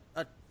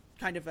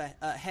kind of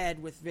a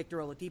head with Victor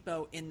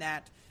Oladipo in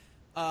that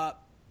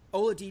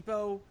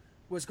Oladipo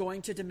was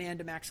going to demand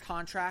a max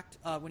contract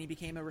when he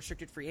became a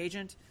restricted free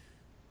agent.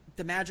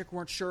 The Magic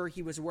weren't sure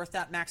he was worth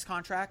that max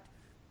contract,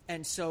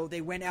 and so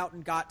they went out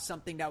and got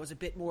something that was a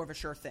bit more of a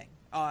sure thing.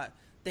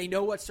 They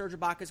know what Serge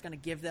Ibaka is going to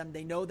give them.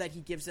 They know that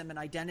he gives them an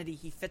identity.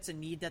 He fits a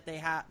need that they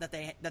have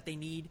that they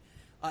need.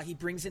 He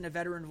brings in a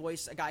veteran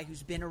voice, a guy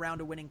who's been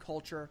around a winning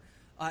culture,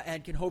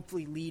 and can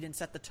hopefully lead and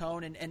set the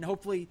tone. And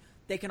hopefully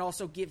they can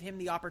also give him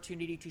the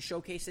opportunity to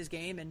showcase his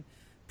game and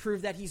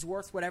prove that he's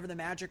worth whatever the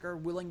Magic are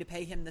willing to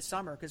pay him this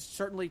summer. Because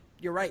certainly,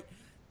 you're right,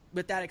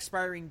 with that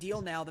expiring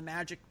deal now, the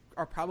Magic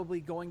are probably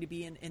going to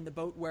be in the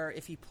boat where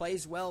if he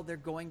plays well, they're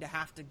going to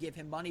have to give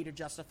him money to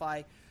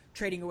justify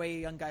trading away a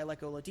young guy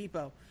like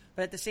Oladipo.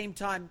 But at the same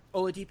time,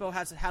 Oladipo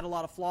has had a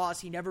lot of flaws.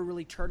 He never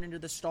really turned into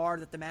the star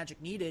that the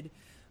Magic needed.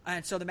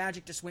 And so the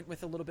Magic just went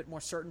with a little bit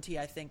more certainty,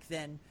 I think,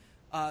 than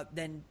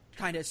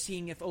kind of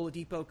seeing if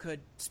Oladipo could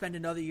spend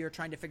another year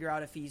trying to figure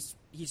out if he's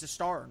a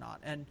star or not.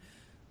 And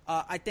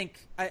I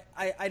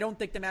don't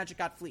think the Magic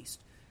got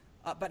fleeced.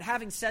 But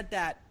having said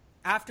that,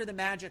 after the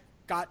Magic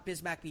got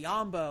Bismack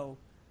Biyombo,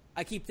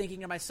 I keep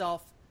thinking to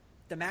myself,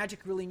 the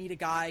Magic really need a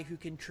guy who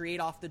can create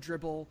off the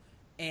dribble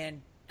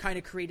and kind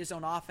of create his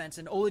own offense.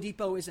 And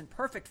Oladipo isn't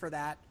perfect for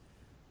that,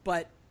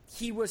 but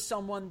he was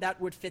someone that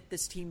would fit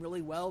this team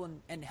really well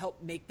and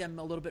help make them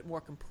a little bit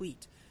more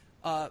complete.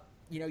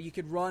 You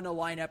could run a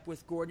lineup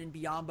with Gordon and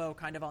Biyombo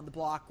kind of on the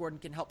block. Gordon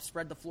can help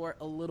spread the floor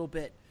a little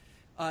bit.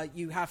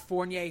 You have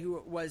Fournier,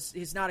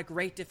 he's not a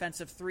great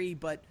defensive three,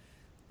 but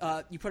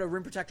you put a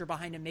rim protector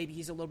behind him, maybe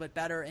he's a little bit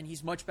better, and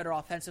he's much better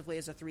offensively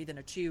as a 3 than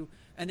a 2.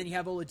 And then you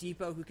have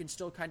Oladipo, who can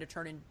still kind of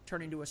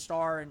turn into a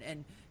star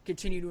and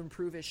continue to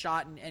improve his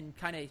shot and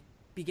kind of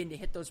begin to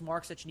hit those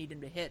marks that you need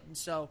him to hit. And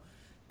so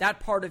that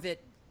part of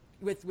it,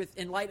 with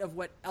in light of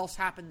what else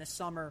happened this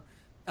summer,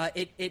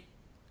 it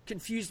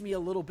confused me a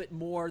little bit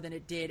more than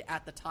it did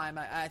at the time.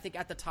 I think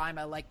at the time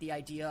I liked the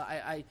idea.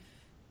 I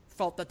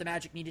felt that the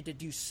Magic needed to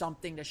do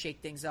something to shake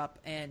things up,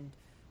 and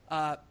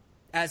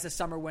as the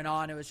summer went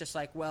on, it was just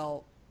like,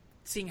 well,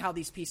 seeing how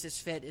these pieces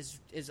fit is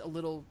a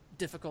little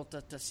difficult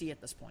to see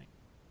at this point.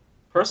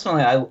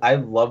 Personally, I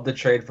love the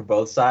trade for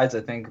both sides.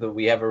 I think that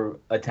we have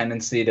a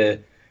tendency to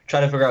try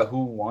to figure out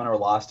who won or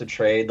lost a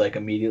trade like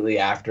immediately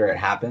after it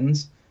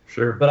happens.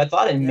 Sure. But I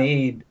thought it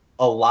made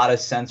a lot of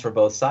sense for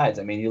both sides.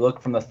 I mean, you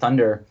look from the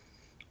Thunder,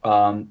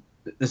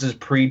 this is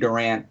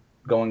pre-Durant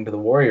going to the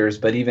Warriors,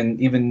 but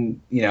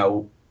even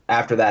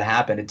after that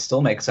happened, it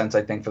still makes sense,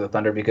 I think, for the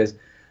Thunder, because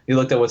you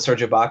looked at what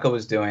Serge Ibaka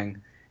was doing,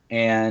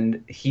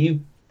 and he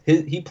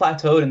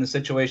plateaued in the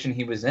situation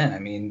he was in. I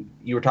mean,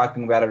 you were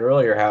talking about it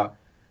earlier, how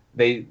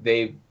they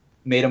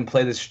made him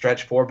play this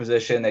stretch four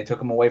position. They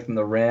took him away from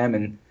the rim,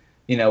 and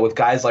with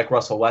guys like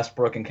Russell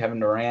Westbrook and Kevin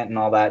Durant and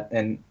all that,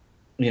 and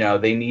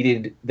they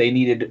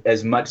needed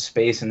as much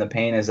space in the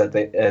paint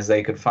as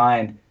they could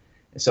find.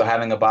 So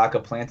having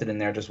Ibaka planted in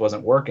there just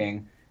wasn't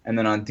working. And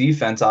then on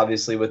defense,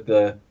 obviously with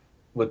the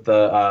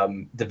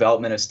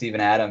development of Steven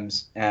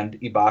Adams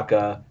and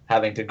Ibaka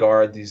having to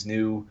guard these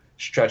new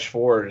stretch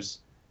fours,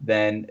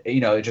 then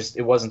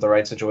it wasn't the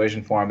right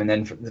situation for him. And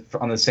then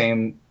on the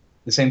same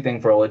thing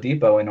for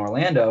Oladipo in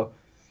Orlando,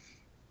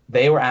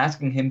 they were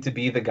asking him to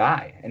be the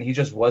guy, and he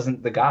just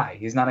wasn't the guy.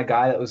 He's not a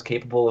guy that was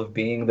capable of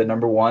being the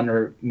number one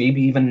or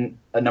maybe even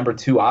a number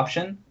two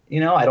option.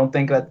 I don't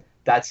think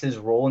that's his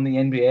role in the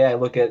NBA. I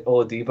look at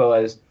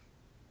Oladipo as,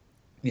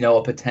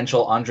 a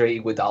potential Andre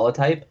Iguodala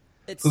type,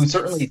 who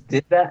certainly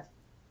did that.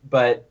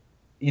 But,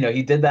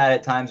 he did that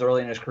at times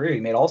early in his career. He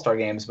made all-star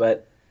games.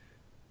 But,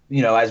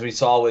 as we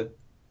saw with,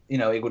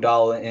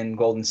 Iguodala in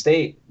Golden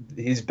State,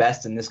 he's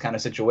best in this kind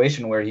of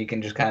situation where he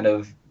can just kind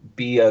of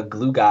be a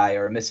glue guy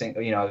or a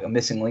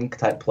missing link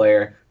type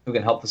player who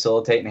can help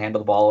facilitate and handle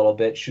the ball a little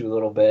bit, shoot a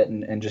little bit,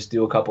 and just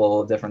do a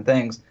couple of different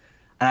things.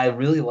 And I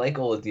really like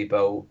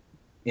Oladipo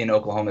in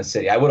Oklahoma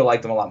City. I would have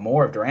liked him a lot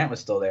more if Durant was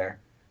still there,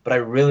 but I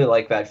really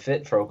like that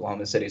fit for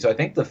Oklahoma City. So I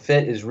think the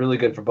fit is really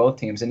good for both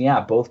teams. And yeah,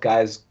 both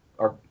guys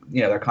are,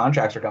 their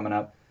contracts are coming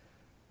up.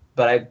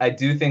 But I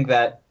do think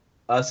that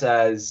us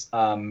as,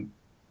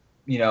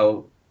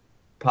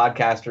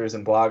 podcasters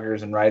and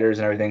bloggers and writers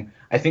and everything,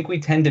 I think we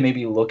tend to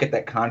maybe look at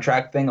that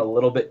contract thing a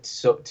little bit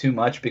too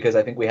much, because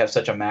I think we have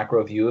such a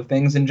macro view of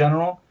things in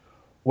general,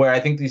 where I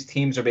think these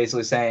teams are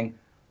basically saying,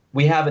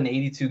 we have an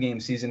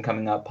 82-game season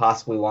coming up,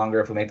 possibly longer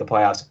if we make the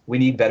playoffs. We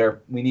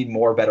need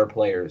more better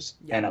players,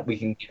 and we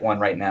can get one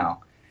right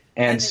now.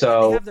 And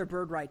so they have their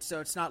bird rights,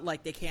 so it's not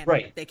like they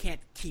can't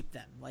keep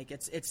them. Like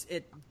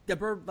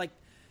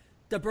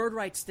the bird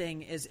rights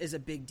thing is a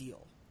big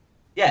deal.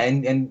 Yeah,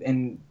 and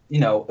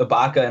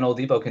Ibaka and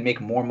Oladipo can make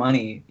more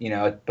money,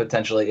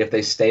 potentially if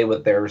they stay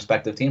with their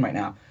respective team right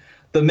now.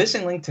 The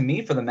missing link to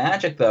me for the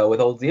Magic, though, with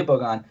Oladipo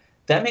gone,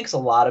 that makes a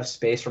lot of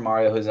space for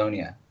Mario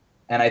Hezonja.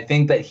 And I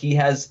think that he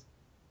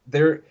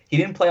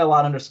didn't play a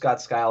lot under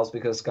Scott Skiles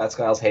because Scott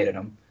Skiles hated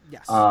him.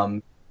 Yes.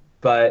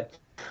 But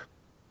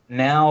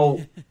now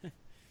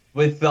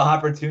with the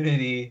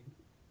opportunity,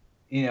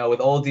 with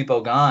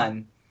Oladipo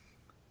gone,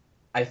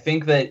 I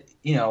think that,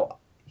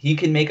 he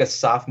can make a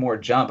sophomore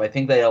jump. I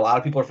think that a lot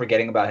of people are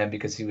forgetting about him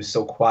because he was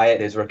so quiet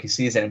his rookie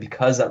season and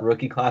because that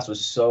rookie class was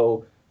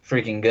so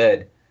freaking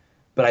good.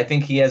 But I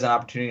think he has an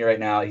opportunity right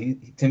now.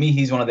 To me,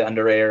 he's one of the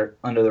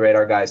under the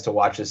radar guys to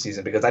watch this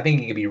season, because I think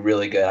he could be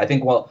really good. I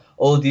think while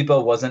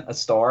Oladipo wasn't a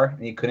star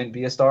and he couldn't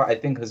be a star, I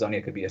think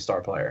Hezonja could be a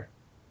star player.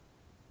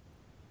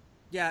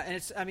 Yeah,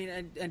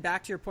 and and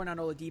back to your point on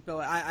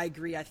Oladipo, I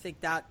agree. I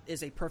think that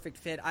is a perfect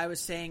fit. I was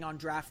saying on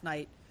draft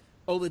night,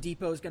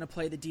 Oladipo is going to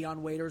play the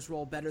Dion Waiters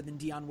role better than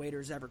Dion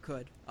Waiters ever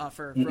could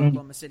for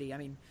Oklahoma City. I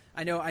mean,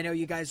 I know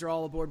you guys are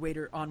all aboard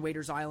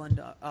Waiters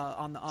Island.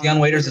 On Dion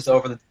Waiters is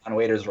over the Dion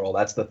Waiters role.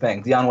 That's the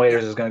thing. Dion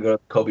Waiters is going to go to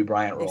the Kobe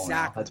Bryant role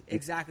now.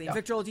 Exactly. And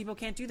Victor Oladipo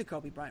can't do the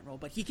Kobe Bryant role,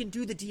 but he can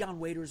do the Dion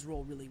Waiters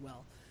role really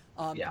well.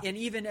 And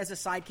even as a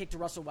sidekick to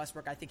Russell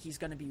Westbrook, I think he's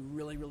going to be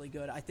really, really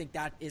good. I think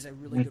that is a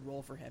really good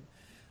role for him.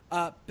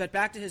 But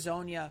back to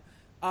Hezonja,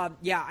 I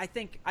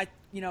think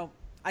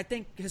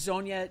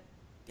Hezonja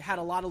had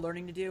a lot of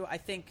learning to do. I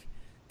think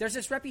there's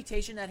this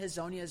reputation that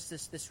Hezonja is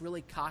this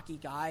really cocky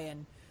guy,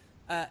 and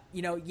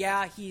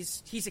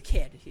he's a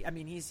kid.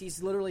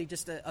 He's literally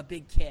just a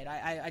big kid.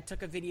 I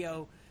took a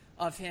video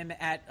of him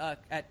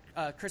at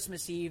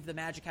Christmas Eve. The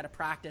Magic had a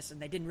practice,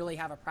 and they didn't really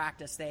have a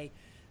practice.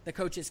 The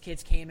coaches'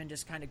 kids came and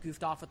just kind of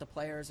goofed off with the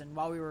players, and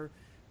while we were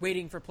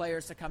waiting for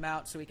players to come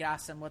out so we could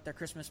ask them what their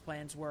Christmas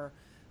plans were,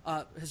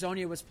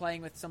 Hezonja was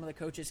playing with some of the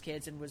coaches'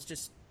 kids and was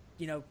just,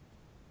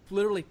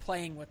 literally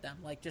playing with them,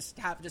 like just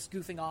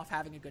goofing off,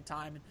 having a good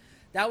time. And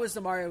that was the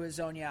Mario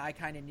Hezonja I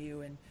kind of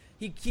knew, and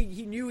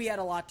he knew he had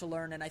a lot to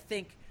learn. And I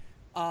think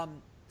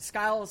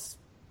Skiles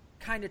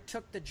kind of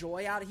took the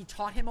joy out. He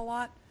taught him a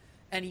lot,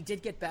 and he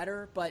did get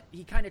better, but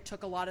he kind of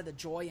took a lot of the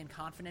joy and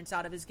confidence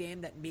out of his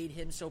game that made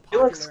him so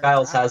popular. I feel like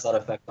Skiles has that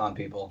effect on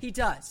people. He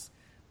does.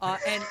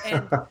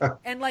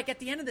 And like at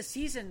the end of the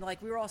season,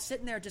 like we were all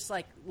sitting there just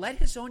like, let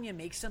Hezonja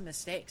make some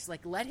mistakes.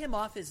 Like let him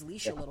off his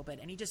leash a little bit.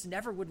 And he just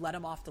never would let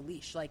him off the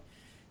leash. Like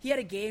he had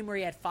a game where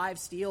he had 5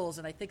 steals,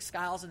 and I think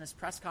Skiles in his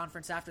press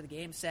conference after the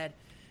game said,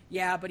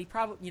 yeah, but he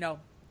probably,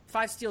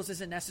 5 steals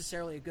isn't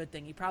necessarily a good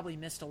thing. He probably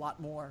missed a lot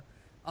more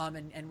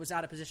and was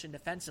out of position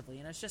defensively.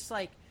 And it's just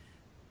like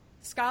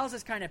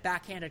Skiles' kind of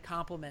backhanded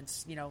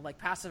compliments, like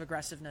passive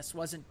aggressiveness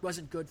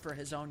wasn't good for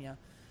Hezonja.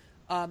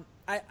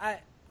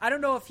 I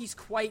don't know if he's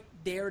quite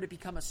there to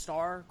become a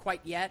star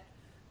quite yet.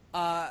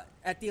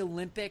 At the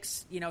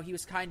Olympics, he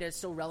was kind of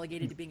still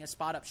relegated to being a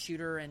spot-up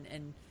shooter,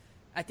 and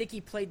I think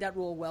he played that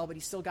role well, but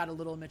he still got a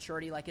little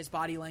immaturity. Like his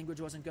body language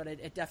wasn't good.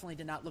 It definitely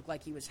did not look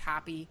like he was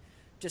happy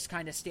just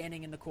kind of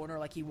standing in the corner,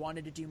 like he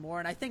wanted to do more.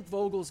 And I think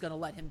Vogel's going to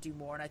let him do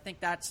more, and I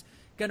think that's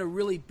going to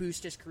really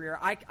boost his career.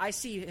 I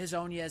see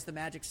Hezonja as the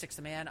Magic's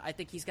sixth man. I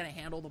think he's going to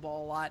handle the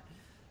ball a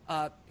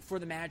lot for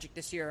the Magic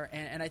this year,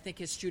 and I think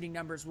his shooting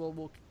numbers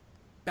will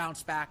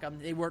bounce back.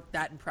 They weren't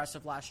that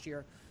impressive last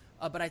year,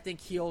 but I think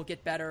he'll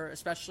get better,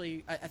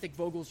 especially I think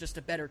Vogel's just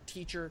a better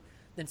teacher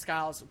than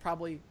Skiles,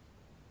 probably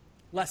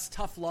less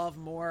tough love,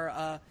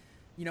 more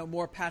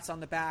more pats on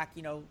the back,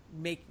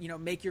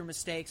 make your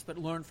mistakes, but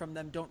learn from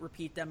them. Don't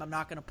repeat them. I'm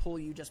not going to pull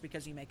you just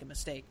because you make a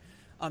mistake.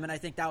 And I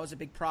think that was a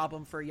big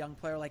problem for a young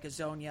player like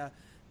Hezonja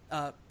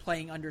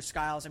playing under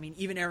Skiles. I mean,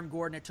 even Aaron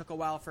Gordon, it took a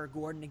while for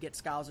Gordon to get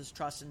Skiles'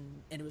 trust,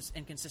 and it was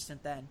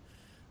inconsistent then.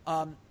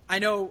 I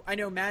know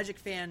Magic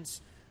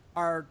fans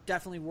are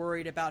definitely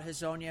worried about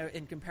Hezonja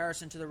in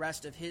comparison to the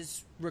rest of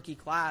his rookie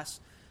class.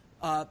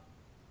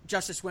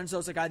 Justice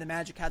Winslow's a guy the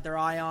Magic had their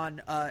eye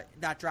on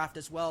that draft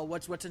as well.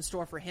 What's in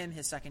store for him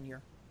his second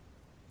year?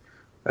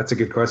 That's a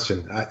good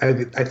question.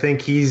 I think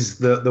he's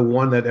the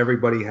one that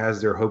everybody has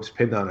their hopes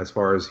pinned on as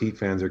far as Heat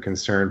fans are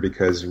concerned,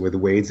 because with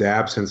Wade's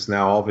absence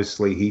now,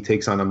 obviously he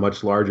takes on a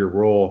much larger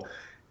role.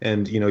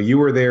 And, you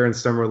were there in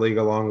Summer League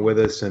along with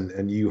us,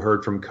 and you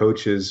heard from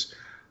coaches,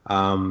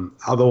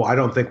 although I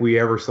don't think we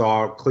ever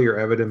saw clear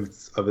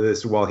evidence of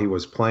this while he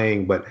was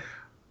playing, but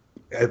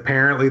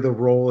apparently the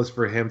role is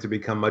for him to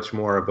become much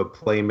more of a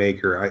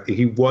playmaker.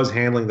 He was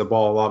handling the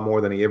ball a lot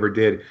more than he ever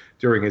did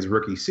during his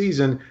rookie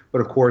season.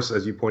 But of course,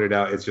 as you pointed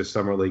out, it's just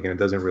summer league and it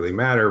doesn't really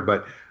matter.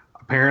 But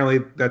apparently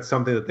that's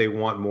something that they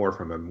want more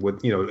from him.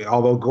 With,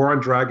 although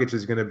Goran Dragic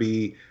is going to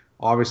be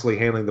obviously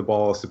handling the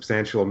ball a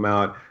substantial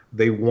amount,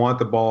 they want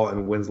the ball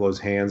in Winslow's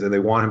hands, and they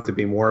want him to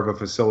be more of a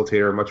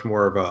facilitator, much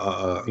more of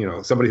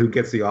a somebody who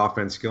gets the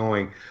offense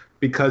going,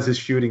 because his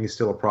shooting is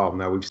still a problem.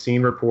 Now, we've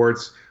seen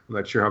reports, I'm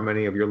not sure how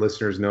many of your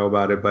listeners know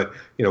about it, but,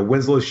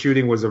 Winslow's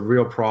shooting was a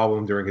real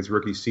problem during his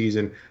rookie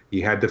season.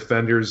 He had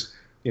defenders,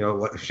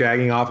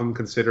 shagging off him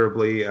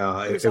considerably.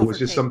 It was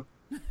just some...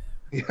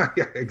 Yeah,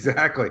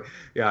 exactly.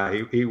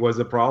 Yeah, he was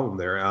a problem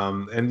there.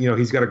 And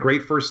he's got a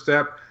great first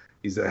step.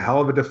 He's a hell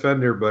of a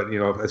defender, but,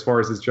 as far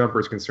as his jumper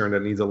is concerned,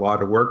 that needs a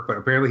lot of work. But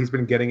apparently he's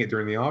been getting it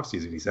during the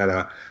offseason. He's had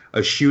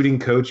a shooting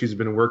coach who's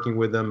been working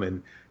with him.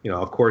 And,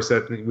 of course,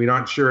 that we're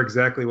not sure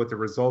exactly what the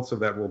results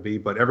of that will be,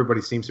 but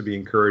everybody seems to be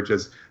encouraged,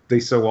 as they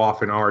so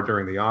often are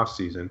during the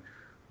offseason.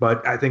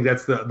 But I think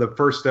that's the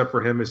first step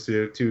for him, is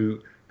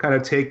to kind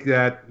of take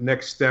that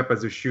next step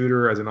as a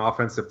shooter, as an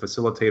offensive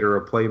facilitator,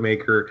 a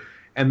playmaker.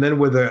 And then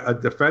with a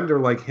defender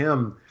like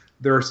him,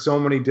 there are so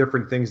many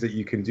different things that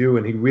you can do,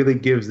 and he really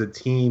gives the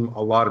team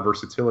a lot of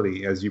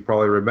versatility. As you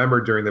probably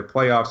remember, during the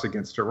playoffs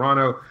against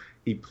Toronto,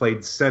 he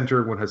played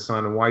center when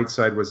Hassan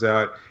Whiteside was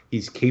out.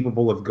 He's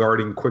capable of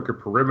guarding quicker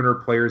perimeter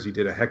players. He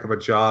did a heck of a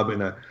job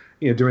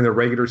during the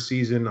regular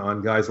season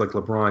on guys like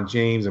LeBron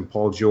James and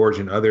Paul George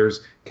and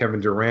others,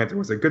 Kevin Durant. There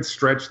was a good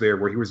stretch there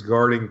where he was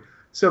guarding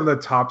some of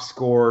the top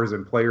scorers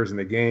and players in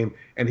the game,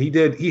 and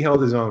he held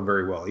his own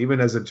very well.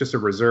 Even as just a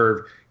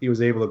reserve, he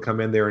was able to come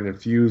in there and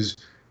infuse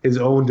his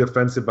own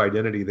defensive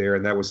identity there,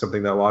 and that was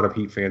something that a lot of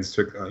Heat fans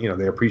took,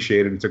 they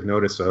appreciated and took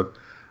notice of.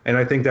 And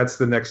I think that's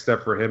the next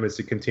step for him, is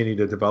to continue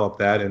to develop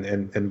that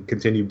and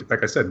continue,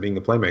 like I said, being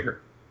a playmaker.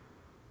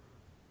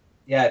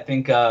 Yeah, I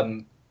think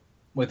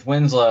with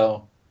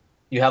Winslow,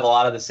 you have a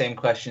lot of the same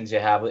questions you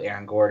have with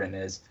Aaron Gordon.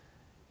 Is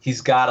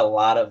he's got a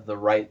lot of the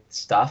right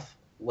stuff.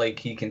 Like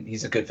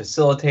he's a good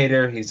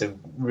facilitator. He's a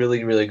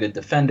really, really good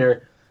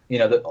defender.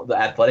 The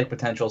athletic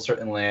potential is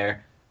certainly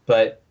there,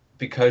 but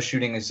because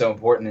shooting is so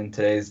important in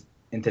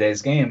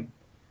today's game,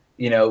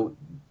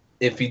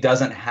 if he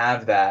doesn't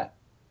have that,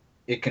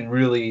 it can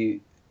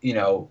really,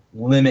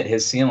 limit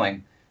his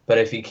ceiling. But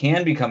if he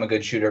can become a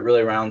good shooter, it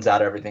really rounds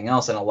out everything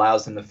else and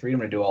allows him the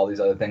freedom to do all these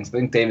other things. I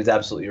think David's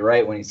absolutely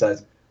right when he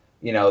says,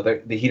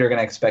 the Heat are going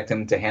to expect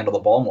him to handle the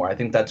ball more. I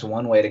think that's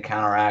one way to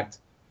counteract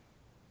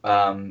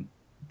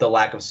the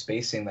lack of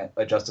spacing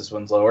that Justice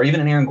Winslow, or even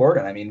an Aaron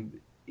Gordon. I mean,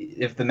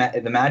 if the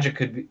Magic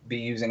could be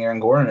using Aaron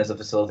Gordon as a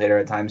facilitator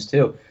at times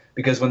too,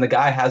 because when the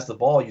guy has the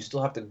ball, you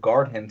still have to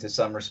guard him to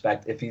some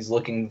respect. If he's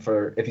looking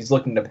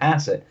to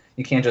pass it,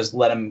 you can't just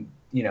let him,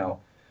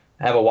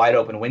 have a wide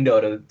open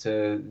window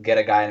to get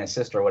a guy an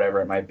assist or whatever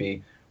it might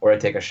be, or to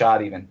take a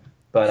shot even.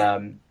 But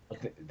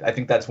I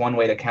think that's one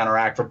way to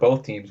counteract for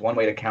both teams. One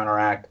way to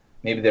counteract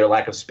maybe their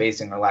lack of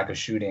spacing or lack of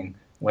shooting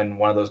when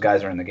one of those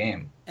guys are in the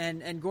game.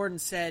 And Gordon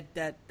said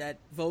that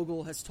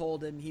Vogel has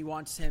told him he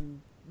wants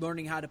him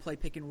learning how to play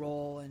pick and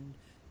roll and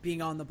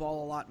being on the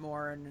ball a lot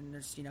more. And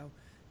there's,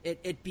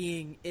 it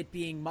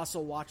being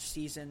muscle watch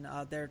season.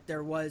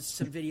 There was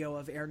some video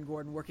of Aaron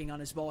Gordon working on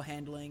his ball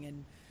handling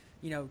and,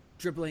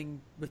 dribbling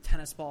with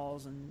tennis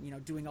balls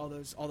and, doing all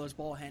those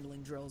ball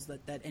handling drills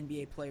that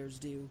NBA players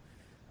do.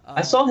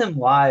 I saw him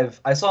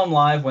live.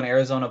 When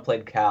Arizona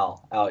played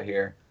Cal out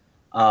here.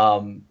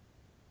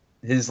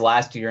 His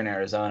last year in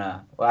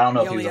Arizona. Well, I don't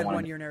know if he only was had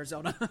 1 year in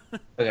Arizona.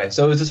 Okay,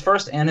 so it was his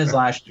first and his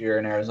last year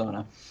in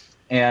Arizona.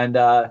 And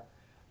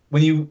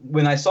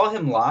when I saw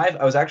him live,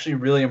 I was actually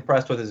really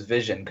impressed with his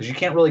vision, because you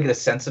can't really get a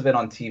sense of it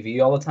on TV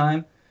all the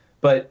time.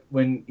 But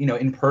when,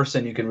 in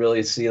person, you can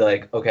really see,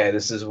 like, okay,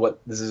 this is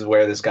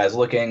where this guy's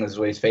looking, this is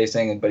where he's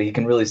facing, but he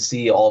can really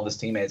see all of his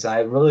teammates. And I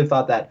really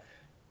thought that,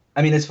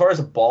 as far as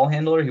a ball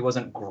handler, he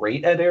wasn't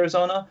great at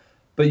Arizona,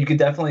 but you could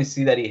definitely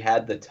see that he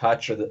had the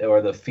touch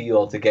or the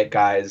feel to get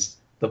guys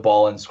the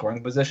ball in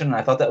scoring position. And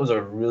I thought that was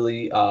a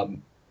really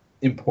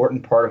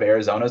important part of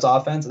Arizona's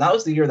offense. And that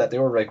was the year that they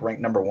were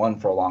ranked number 1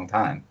 for a long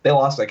time. They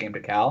lost that game to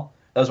Cal.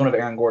 That was one of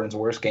Aaron Gordon's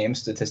worst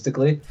games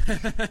statistically.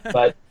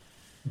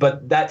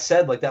 But that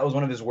said, that was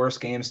one of his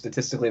worst games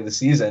statistically of the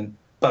season.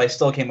 But I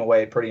still came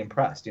away pretty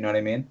impressed. You know what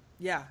I mean?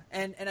 Yeah,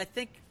 and I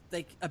think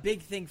a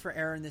big thing for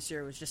Aaron this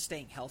year was just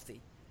staying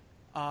healthy.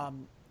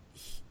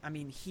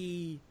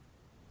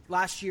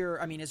 Last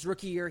year, his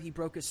rookie year, he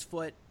broke his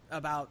foot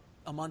about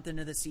a month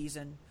into the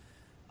season.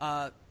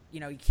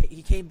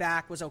 He came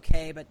back, was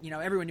okay, but,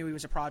 everyone knew he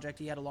was a project.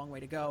 He had a long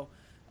way to go.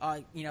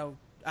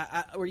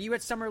 Were you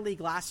at Summer League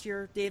last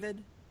year,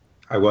 David?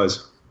 I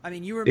was.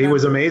 You remember. He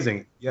was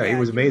amazing. Yeah, he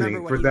was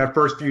amazing for that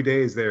first few then.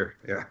 days there.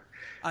 Yeah.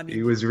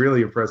 He was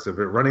really impressive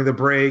at running the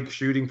break,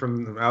 shooting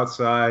from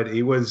outside.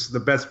 He was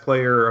the best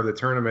player of the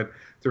tournament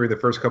during the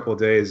first couple of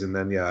days, and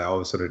then all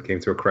of a sudden it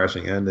came to a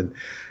crashing end. And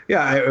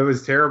it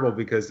was terrible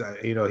because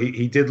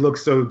he did look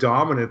so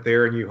dominant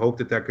there, and you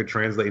hoped that could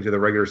translate into the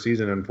regular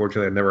season.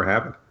 Unfortunately, it never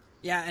happened.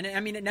 Yeah, and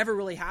it never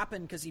really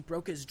happened because he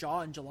broke his jaw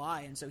in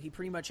July, and so he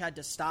pretty much had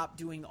to stop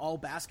doing all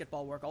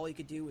basketball work. All he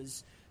could do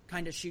was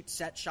kind of shoot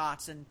set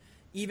shots, and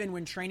even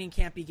when training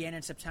camp began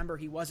in September,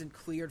 he wasn't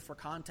cleared for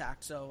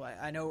contact. So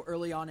I know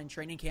early on in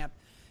training camp,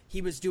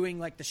 he was doing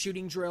the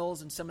shooting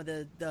drills and some of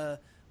the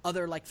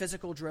other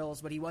physical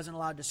drills, but he wasn't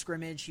allowed to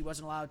scrimmage. He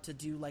wasn't allowed to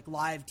do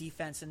live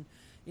defense. And,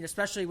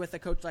 especially with a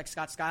coach like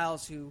Scott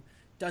Skiles, who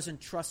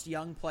doesn't trust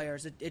young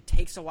players, it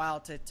takes a while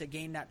to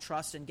gain that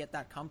trust and get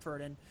that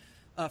comfort. And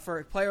for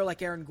a player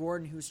like Aaron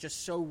Gordon, who's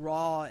just so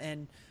raw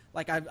and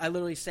I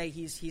literally say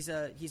he's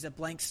a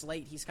blank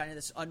slate. He's kind of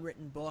this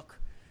unwritten book.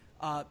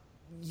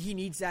 He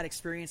needs that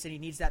experience and he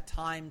needs that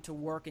time to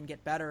work and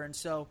get better. And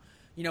so,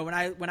 when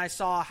I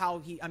saw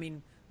how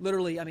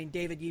literally,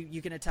 David, you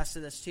can attest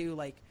to this too.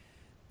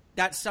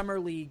 That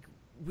summer league,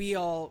 we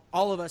all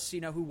of us,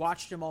 who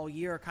watched him all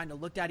year kind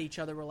of looked at each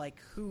other. We're like,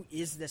 who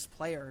is this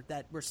player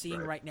that we're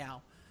seeing right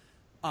now?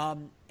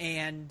 That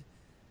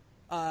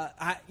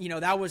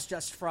was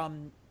just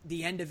from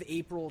the end of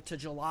April to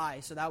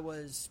July. So that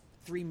was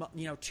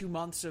 2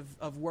 months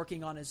of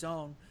working on his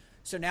own.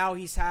 So now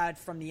he's had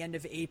from the end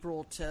of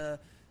April to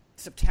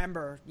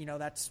September,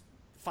 that's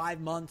 5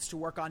 months to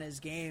work on his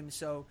game.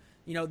 So,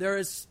 there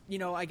is,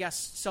 I guess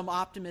some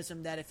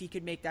optimism that if he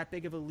could make that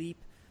big of a leap,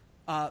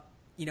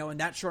 in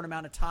that short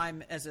amount of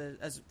time as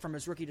from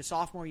his rookie to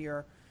sophomore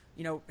year,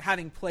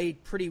 having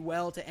played pretty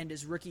well to end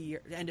his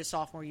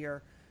sophomore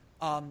year,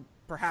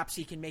 perhaps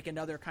he can make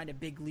another kind of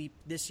big leap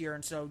this year.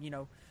 And so,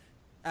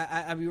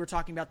 we were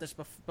talking about this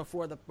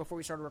before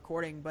we started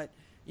recording, but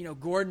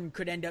Gordon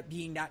could end up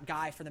being that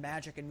guy for the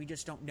Magic, and we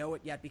just don't know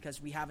it yet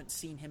because we haven't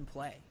seen him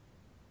play.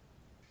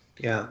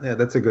 Yeah,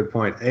 that's a good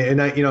point. And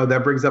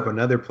that brings up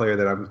another player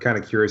that I'm kind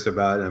of curious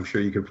about, and I'm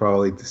sure you could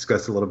probably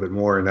discuss a little bit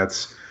more, and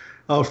that's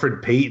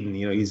Elfrid Payton.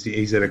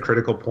 He's at a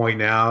critical point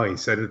now.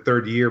 He's at his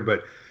third year,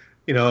 but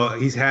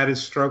he's had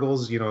his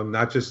struggles.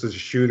 Not just as a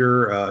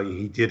shooter.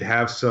 He did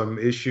have some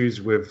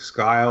issues with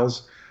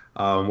Skiles.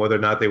 Whether or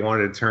not they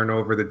wanted to turn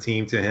over the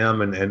team to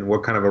him and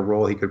what kind of a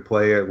role he could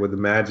play with the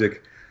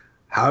Magic.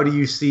 How do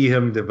you see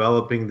him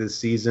developing this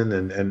season,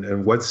 and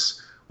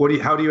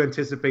how do you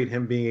anticipate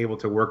him being able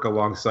to work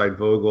alongside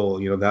Vogel,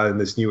 that in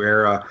this new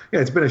era? Yeah,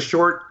 it's been a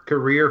short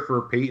career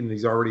for Payton.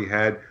 He's already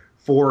had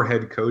 4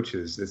 head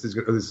coaches.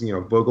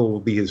 Vogel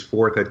will be his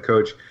 4th head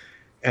coach,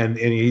 and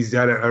he's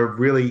at a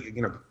really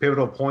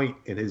pivotal point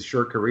in his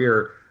short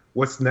career.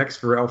 What's next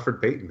for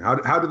Elfrid Payton?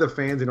 How do the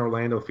fans in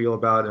Orlando feel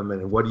about him,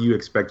 and what do you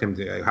expect him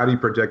to? How do you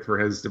project for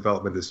his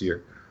development this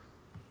year?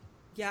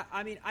 Yeah,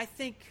 I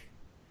think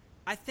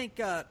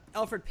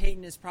Elfrid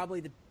Payton is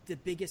probably the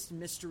biggest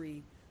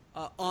mystery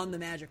on the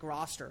Magic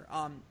roster.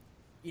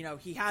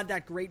 He had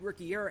that great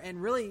rookie year,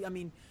 and really,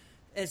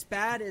 as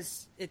bad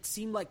as it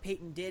seemed like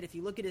Payton did, if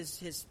you look at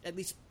his at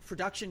least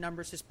production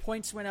numbers, his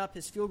points went up,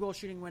 his field goal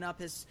shooting went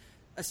up, his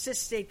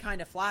assists stayed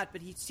kind of flat,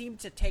 but he seemed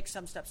to take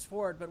some steps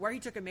forward. But where he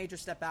took a major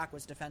step back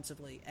was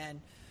defensively.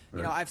 And,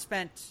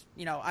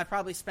 I've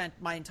probably spent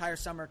my entire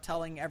summer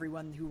telling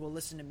everyone who will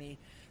listen to me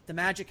the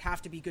Magic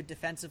have to be good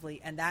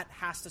defensively, and that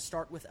has to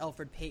start with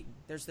Elfrid Payton.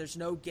 There's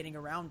no getting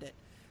around it.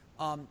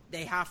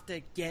 They have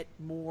to get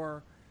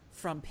more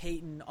from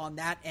Payton on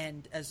that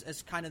end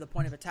as kind of the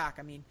point of attack.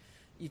 I mean,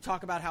 you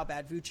talk about how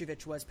bad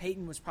Vucevic was.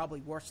 Payton was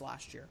probably worse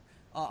last year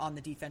on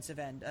the defensive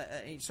end.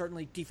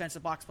 Certainly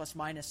defensive box plus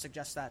minus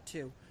suggests that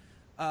too.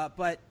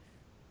 But,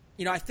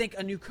 I think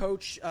a new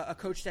coach, a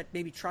coach that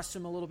maybe trusts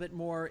him a little bit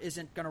more,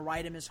 isn't going to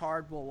ride him as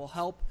hard, will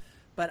help.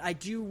 But I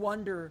do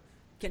wonder,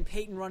 can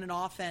Payton run an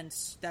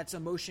offense that's a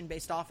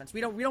motion-based offense?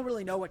 We don't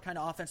really know what kind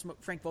of offense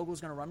Frank Vogel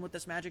is going to run with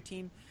this Magic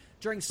team.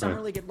 During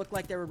Summer League, it looked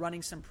like they were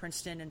running some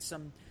Princeton and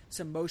some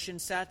motion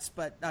sets,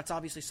 but that's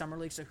obviously Summer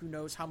League, so who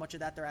knows how much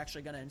of that they're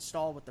actually going to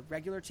install with the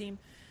regular team.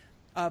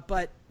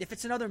 But if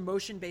it's another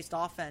motion-based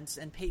offense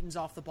and Payton's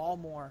off the ball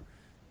more,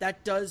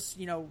 that does,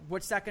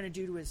 what's that going to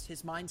do to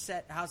his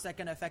mindset? How's that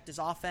going to affect his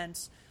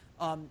offense?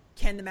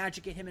 Can the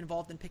Magic get him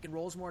involved in pick and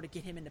rolls more to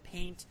get him into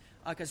paint?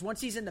 Because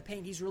once he's in the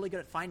paint, he's really good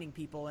at finding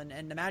people,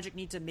 and the Magic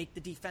need to make the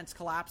defense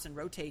collapse and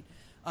rotate,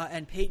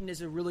 and Payton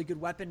is a really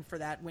good weapon for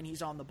that when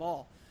he's on the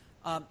ball.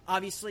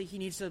 Obviously, he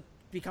needs to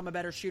become a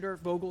better shooter.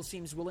 Vogel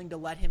seems willing to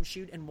let him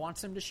shoot and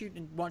wants him to shoot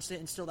and wants to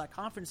instill that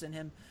confidence in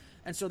him,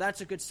 and so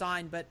that's a good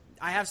sign. But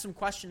I have some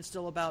questions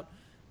still about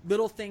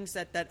little things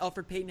that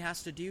Elfrid Payton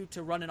has to do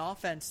to run an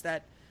offense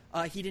that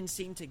he didn't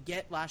seem to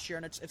get last year,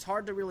 and it's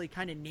hard to really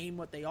kind of name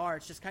what they are.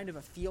 It's just kind of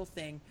a feel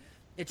thing.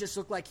 It just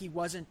looked like he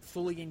wasn't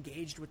fully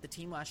engaged with the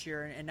team last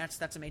year, and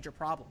that's a major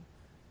problem.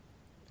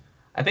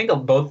 I think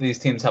both of these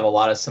teams have a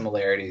lot of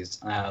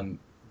similarities.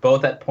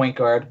 Both at point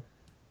guard,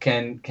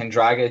 can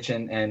Dragic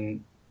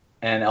and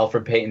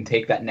Elfrid Payton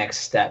take that next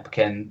step?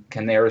 Can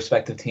their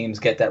respective teams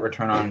get that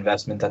return on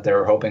investment that they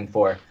were hoping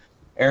for?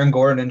 Aaron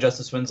Gordon and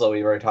Justice Winslow,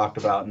 we already talked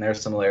about, and their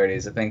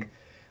similarities. I think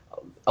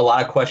a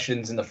lot of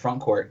questions in the front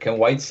court. Can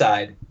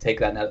Whiteside take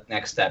that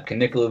next step? Can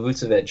Nikola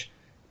Vucevic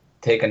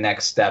take a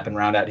next step and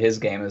round out his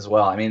game as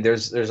well? I mean,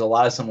 there's a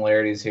lot of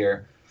similarities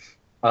here.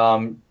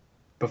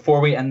 Before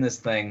we end this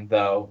thing,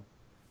 though,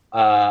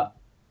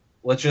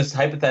 let's just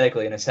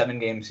hypothetically, in a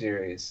 7-game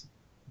series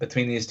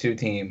between these two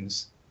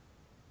teams,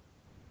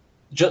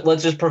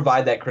 let's just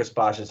provide that Chris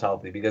Bosh is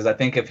healthy, because I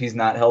think if he's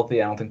not healthy,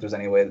 I don't think there's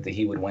any way that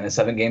he would win a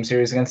 7-game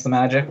series against the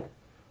Magic.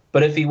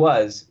 But if he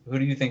was, who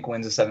do you think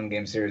wins a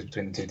 7-game series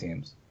between the two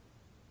teams?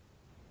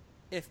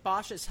 If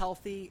Bosh is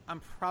healthy, I'm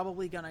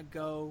probably going to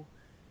go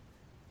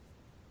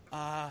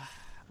I'm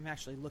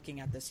actually looking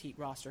at this Heat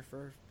roster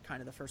for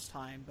kind of the first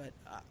time, but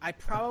I'd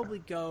probably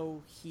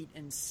go Heat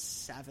in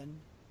 7.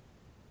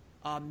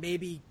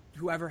 Maybe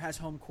whoever has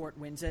home court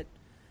wins it.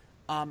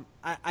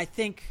 I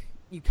think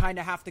you kind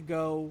of have to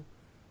go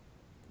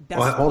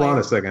best hold player. On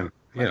a second.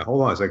 Yeah,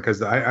 hold on a second,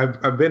 because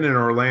I've been in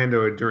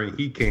Orlando during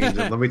Heat games,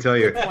 and let me tell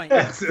you,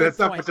 that's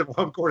not much of a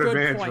home court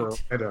advantage for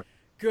Orlando.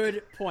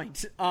 Good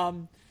point.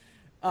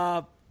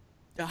 A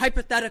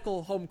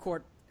hypothetical home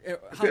court,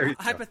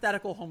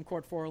 hypothetical home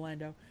court for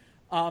Orlando,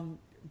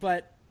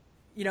 but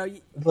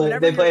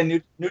they play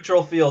a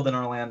neutral field in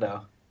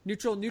Orlando.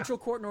 Neutral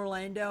court in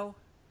Orlando.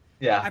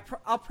 Yeah,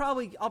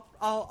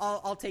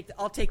 I'll take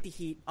the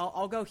Heat.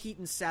 I'll go Heat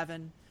in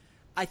 7.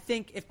 I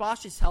think if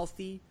Bosh is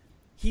healthy,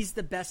 he's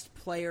the best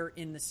player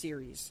in the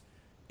series,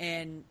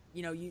 and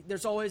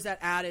there's always that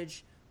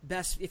adage: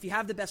 if you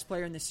have the best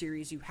player in the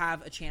series, you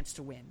have a chance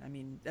to win. I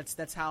mean,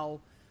 that's how,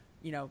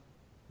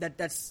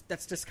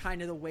 that's just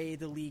kind of the way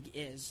the league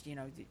is.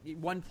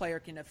 One player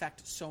can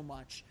affect so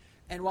much,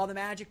 and while the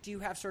Magic do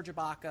have Serge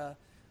Ibaka,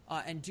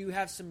 and do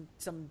have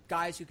some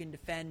guys who can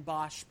defend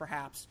Bosh,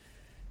 perhaps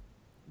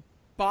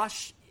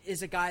Bosh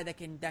is a guy that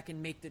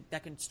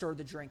can stir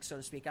the drink, so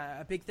to speak.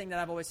 A big thing that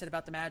I've always said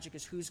about the Magic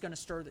is who's going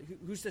to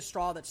who's the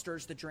straw that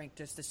stirs the drink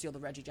to steal the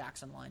Reggie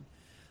Jackson line.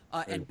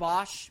 And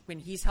Bosh, when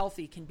he's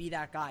healthy, can be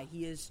that guy.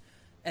 He is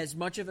as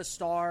much of a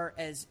star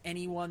as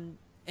anyone.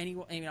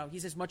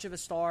 He's as much of a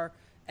star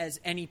as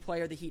any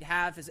player that he'd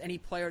have, as any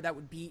player that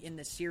would be in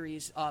this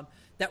series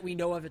that we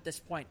know of at this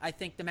point. I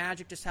think the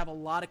Magic just have a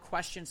lot of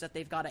questions that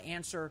they've got to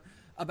answer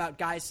about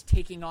guys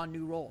taking on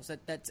new roles.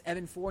 That's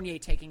Evan Fournier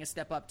taking a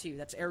step up too.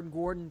 That's Aaron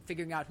Gordon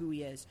figuring out who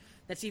he is.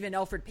 That's even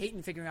Elfrid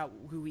Payton figuring out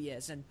who he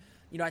is. And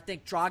I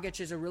think Dragic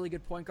is a really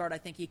good point guard. I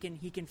think he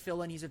can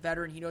fill in. He's a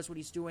veteran. He knows what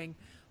he's doing.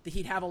 The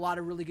Heat have a lot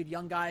of really good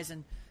young guys,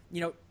 and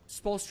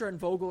Spoelstra and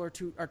Vogel are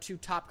two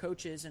top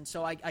coaches, and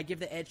so I give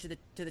the edge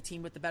to the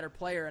team with the better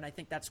player, and I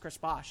think that's Chris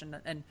Bosh.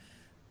 And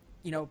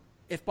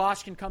if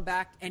Bosh can come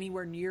back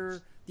anywhere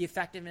near the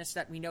effectiveness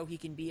that we know he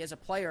can be as a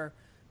player,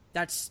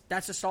 that's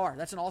a star.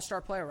 That's an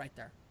all-star player right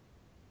there.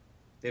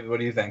 David, what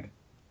do you think?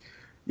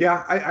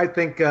 Yeah, I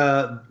think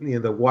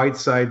the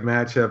Whiteside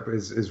matchup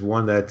is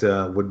one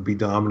that would be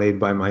dominated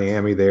by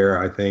Miami there.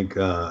 I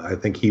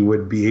think he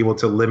would be able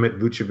to limit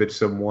Vucevic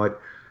somewhat.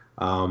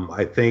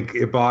 I think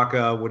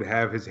Ibaka would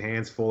have his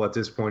hands full at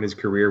this point in his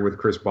career with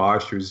Chris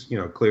Bosh, who's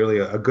clearly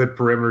a good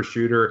perimeter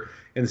shooter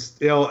and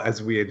still,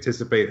 as we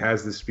anticipate,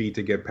 has the speed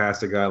to get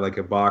past a guy like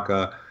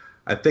Ibaka.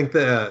 I think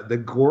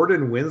the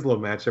Gordon-Winslow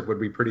matchup would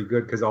be pretty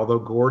good, because although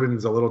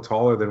Gordon's a little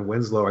taller than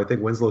Winslow, I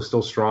think Winslow's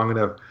still strong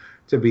enough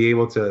to be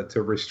able to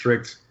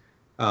restrict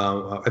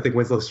I think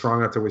Winslow's strong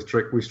enough to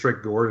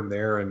restrict Gordon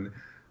there, and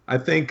I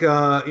think it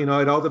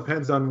all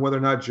depends on whether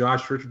or not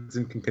Josh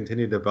Richardson can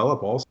continue to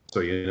develop. Also,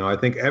 I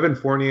think Evan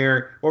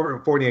Fournier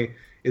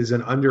is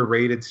an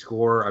underrated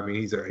scorer. I mean,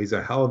 he's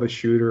a hell of a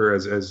shooter,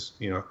 as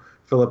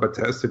Philip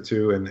attested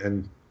to,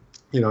 and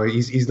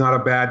he's not a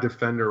bad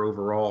defender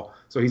overall.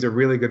 So he's a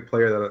really good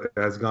player that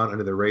has gone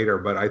under the radar.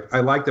 But I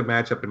like the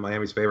matchup in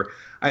Miami's favor.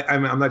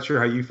 I'm not sure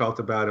how you felt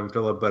about him,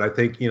 Philip, but I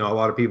think a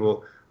lot of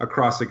people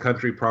across the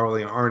country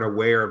probably aren't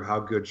aware of how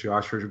good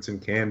Josh Richardson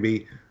can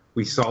be.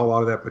 We saw a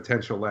lot of that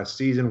potential last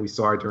season. We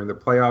saw it during the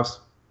playoffs,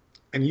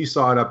 and you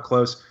saw it up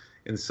close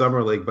in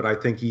Summer League. But I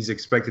think he's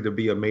expected to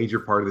be a major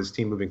part of this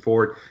team moving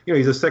forward.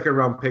 He's a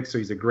second-round pick, so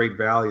he's a great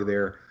value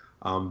there.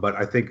 But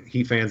I think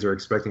Heat fans are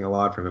expecting a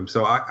lot from him.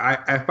 So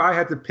if I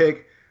had to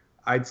pick,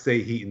 I'd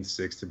say Heat in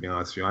 6, to be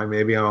honest with you.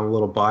 Maybe I'm a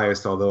little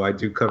biased, although I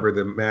do cover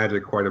the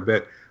Magic quite a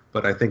bit.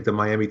 But I think the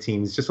Miami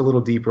team is just a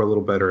little deeper, a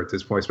little better at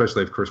this point,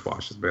 especially if Chris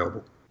Bosh is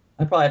available.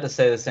 I'd probably have to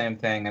say the same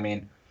thing. I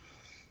mean,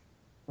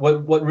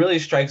 what really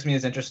strikes me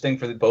as interesting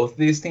for both of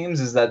these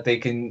teams is that they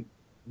can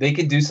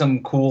do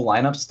some cool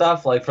lineup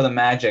stuff. Like for the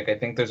Magic, I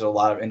think there's a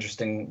lot of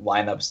interesting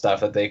lineup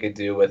stuff that they could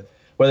do with,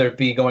 whether it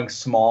be going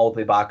small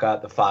with Ibaka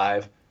at the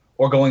 5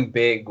 or going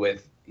big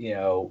with,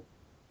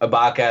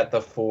 Ibaka at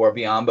the 4,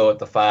 Biyombo at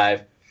the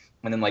 5,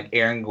 and then like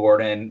Aaron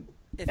Gordon,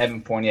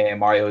 Evan Fournier, and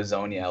Mario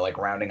Hezonja, like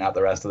rounding out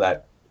the rest of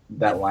that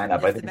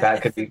lineup. I think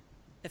that could be.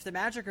 If the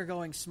Magic are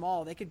going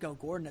small, they could go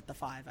Gordon at the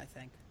 5, I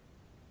think.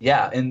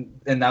 Yeah, and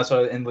that's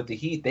what. And with the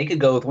Heat, they could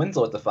go with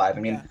Winslow at the 5. I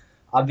mean,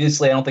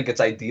 obviously, I don't think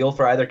it's ideal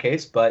for either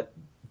case, but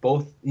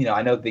both.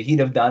 I know the Heat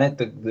have done it.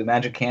 The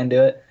Magic can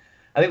do it.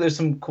 I think there's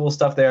some cool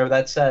stuff there.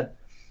 That said,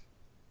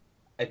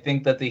 I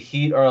think that the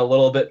Heat are a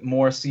little bit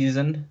more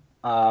seasoned.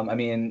 I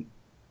mean,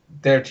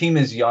 their team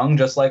is young,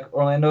 just like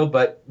Orlando,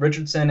 but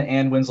Richardson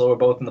and Winslow were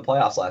both in the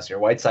playoffs last year.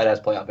 Whiteside has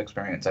playoff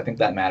experience. I think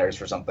that matters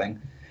for something.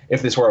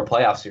 If this were a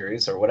playoff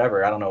series or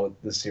whatever, I don't know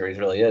what this series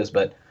really is,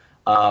 but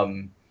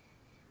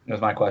it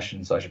was my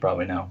question, so I should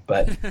probably know.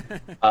 But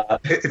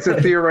it's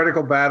a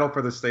theoretical battle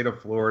for the state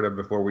of Florida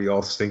before we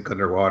all sink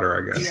underwater,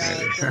 I guess.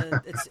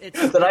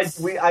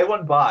 Yeah, I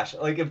want Bosh.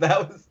 Like if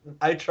that was,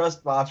 I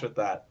trust Bosh with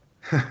that.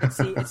 It's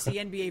the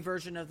NBA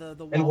version of the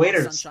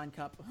Walmart Sunshine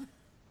Cup.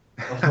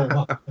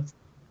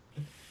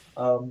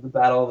 The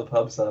battle of the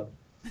pub sub.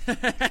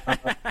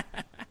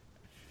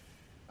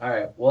 All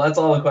right. Well, that's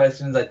all the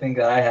questions I think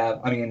that I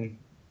have. I mean,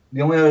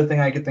 the only other thing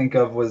I could think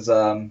of was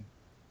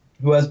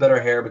who has better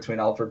hair between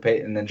Elfrid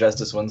Payton and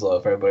Justice Winslow,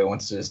 if everybody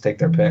wants to just take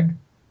their pick.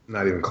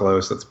 Not even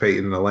close. That's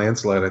Payton in the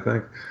landslide, I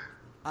think.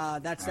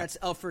 That's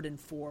Elfrid in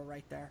 4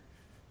 right there.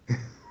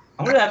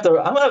 I'm gonna have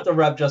to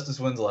rep Justice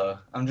Winslow.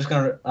 I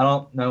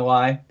don't know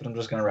why, but I'm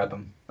just gonna rep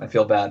him. I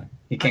feel bad.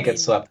 He can't get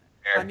swept.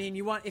 I mean,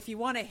 if you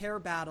want a hair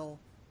battle,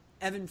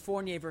 Evan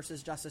Fournier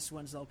versus Justice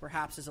Winslow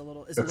perhaps is a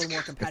little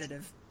more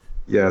competitive.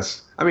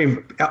 Yes, I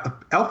mean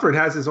Elfrid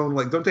has his own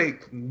don't they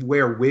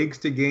wear wigs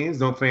to games?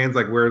 Don't fans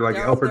wear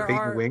Elfrid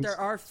Payton wigs? There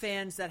are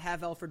fans that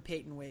have Elfrid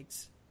Payton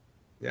wigs.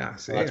 Yeah,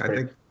 see,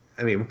 I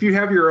mean if you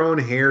have your own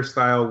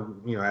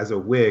hairstyle, as a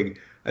wig,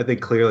 I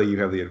think clearly you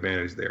have the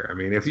advantage there. I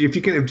mean if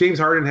James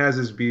Harden has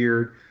his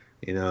beard,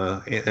 and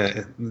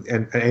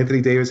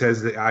Anthony Davis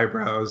has the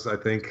eyebrows, I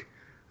think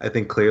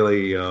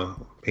clearly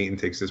Payton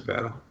takes this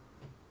battle.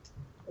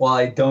 Well,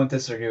 I don't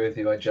disagree with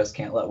you. I just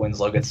can't let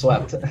Winslow get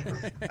swept.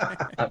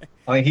 I'm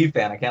a Heat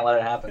fan. I can't let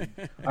it happen.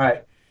 All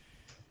right.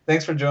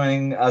 Thanks for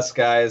joining us,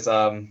 guys.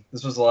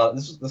 This was a lot.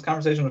 This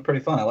conversation was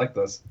pretty fun. I like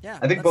this. Yeah.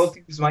 I think both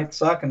teams might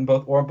suck, and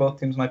both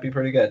teams might be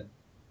pretty good.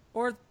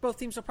 Or both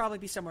teams will probably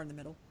be somewhere in the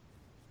middle.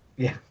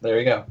 Yeah. There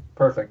you go.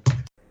 Perfect.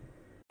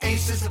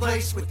 Ace is the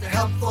place with the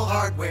helpful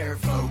hardware,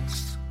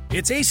 folks.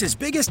 It's Ace's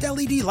biggest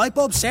LED light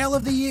bulb sale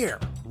of the year.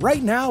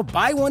 Right now,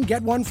 buy one,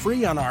 get one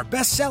free on our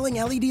best-selling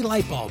LED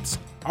light bulbs.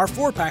 Our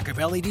 4-pack of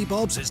LED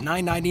bulbs is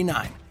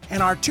 $9.99,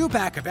 and our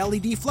 2-pack of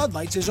LED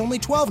floodlights is only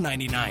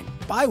 $12.99.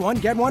 Buy one,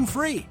 get one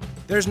free.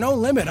 There's no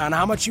limit on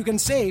how much you can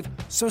save,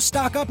 so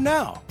stock up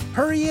now.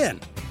 Hurry in.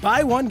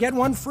 Buy one, get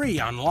one free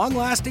on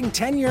long-lasting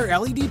 10-year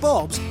LED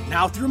bulbs,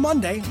 now through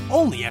Monday,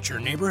 only at your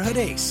neighborhood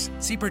Ace.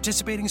 See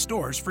participating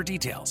stores for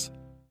details.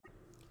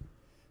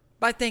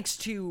 My thanks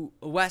to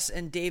Wes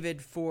and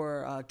David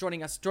for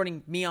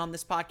joining me on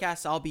this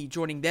podcast. I'll be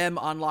joining them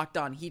on Locked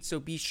On Heat, so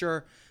be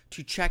sure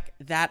to check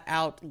that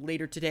out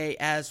later today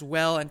as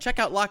well. And check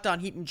out Locked On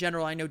Heat in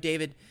general. I know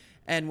David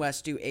and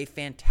Wes do a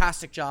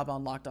fantastic job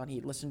on Locked On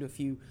Heat. Listen to a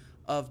few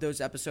of those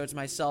episodes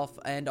myself,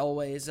 and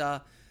always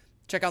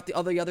check out the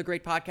other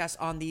great podcasts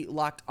on the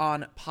Locked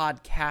On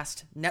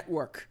Podcast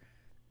Network.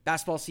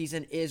 Basketball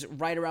season is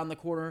right around the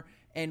corner,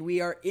 and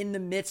we are in the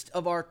midst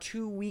of our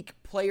 2-week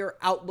player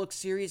outlook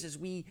series as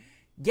we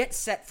get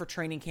set for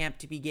training camp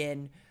to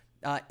begin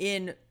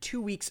in 2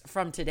 weeks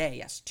from today.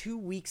 Yes, 2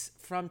 weeks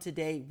from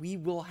today, we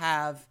will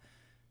have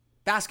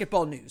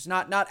basketball news.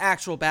 Not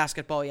actual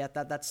basketball yet.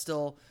 That's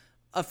still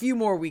a few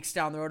more weeks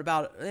down the road,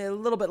 about a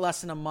little bit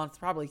less than a month,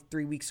 probably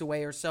 3 weeks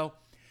away or so.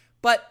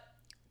 But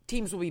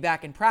teams will be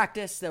back in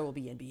practice. There will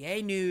be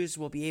NBA news.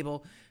 We'll be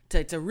able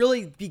to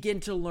really begin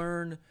to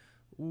learn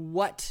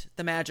what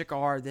the Magic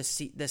are this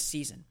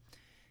season.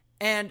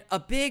 And a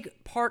big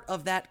part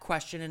of that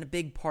question and a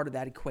big part of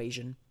that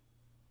equation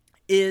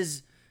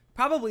is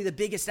probably the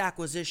biggest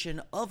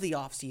acquisition of the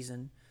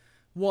offseason,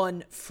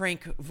 one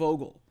Frank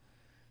Vogel.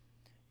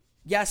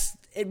 Yes,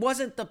 it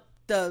wasn't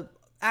the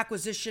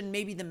acquisition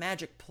maybe the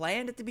Magic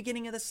planned at the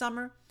beginning of the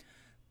summer,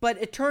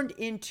 but it turned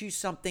into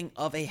something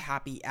of a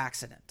happy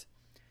accident.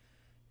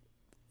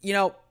 You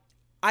know,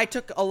 I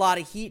took a lot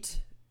of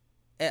heat.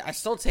 I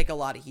still take a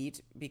lot of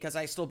heat because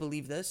I still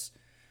believe this.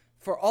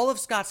 For all of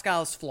Scott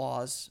Skiles'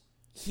 flaws,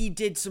 he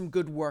did some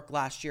good work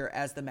last year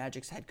as the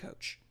Magic's head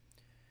coach.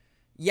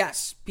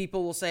 Yes,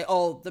 people will say,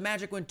 oh, the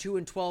Magic went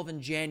 2-12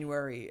 in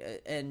January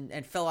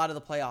and fell out of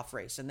the playoff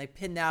race, and they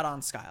pinned that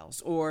on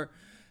Skiles. Or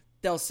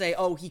they'll say,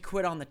 oh, he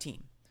quit on the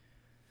team.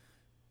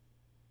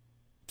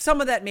 Some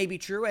of that may be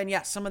true, and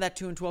yes, some of that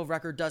 2-12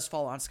 record does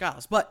fall on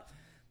Skiles. But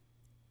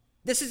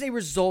this is a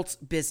results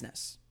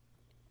business.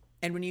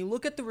 And when you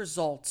look at the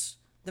results,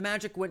 the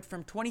Magic went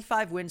from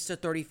 25 wins to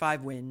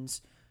 35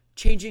 wins,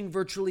 changing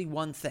virtually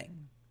one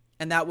thing.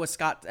 And that was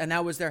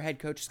their head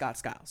coach, Scott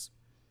Skiles.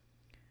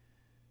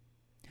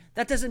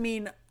 That doesn't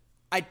mean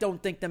I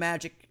don't think the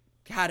Magic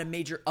had a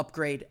major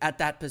upgrade at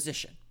that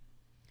position.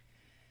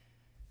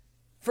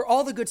 For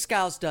all the good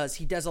Skiles does,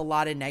 he does a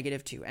lot of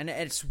negative too, and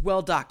it's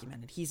well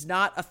documented. He's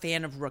not a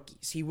fan of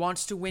rookies. He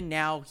wants to win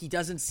now. He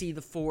doesn't see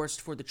the forest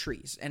for the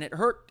trees, and it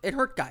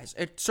hurt guys.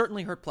 It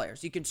certainly hurt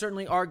players. You can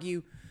certainly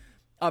argue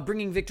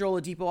bringing Victor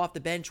Oladipo off the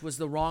bench was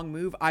the wrong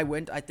move. I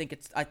wouldn't. I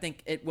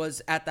think it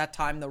was at that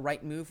time the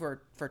right move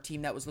for a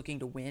team that was looking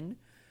to win.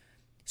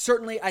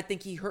 Certainly, I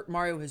think he hurt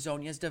Mario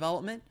Hezonja's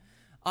development.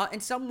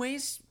 In some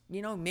ways,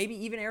 you know, maybe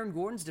even Aaron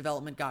Gordon's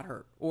development got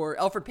hurt, or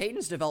Elfrid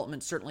Payton's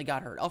development certainly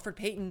got hurt. Elfrid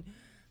Payton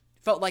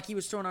felt like he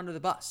was thrown under the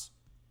bus.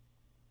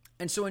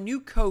 And so a new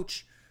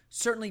coach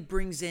certainly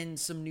brings in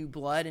some new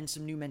blood and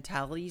some new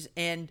mentalities.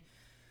 And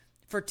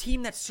for a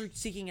team that's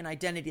seeking an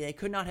identity, they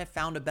could not have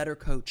found a better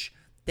coach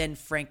than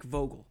Frank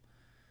Vogel.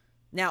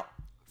 Now,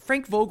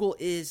 Frank Vogel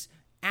is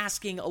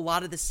asking a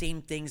lot of the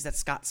same things that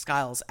Scott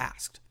Skiles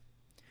asked.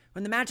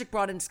 When the Magic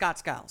brought in Scott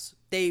Skiles,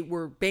 they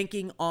were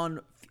banking on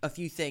a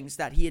few things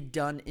that he had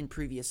done in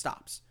previous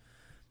stops.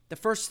 The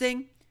first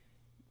thing,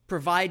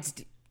 provides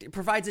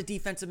a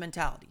defensive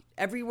mentality.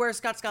 Everywhere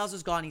Scott Skiles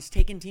has gone, he's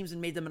taken teams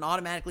and made them an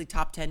automatically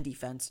top 10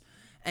 defense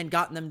and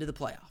gotten them to the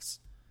playoffs.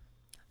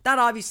 That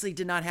obviously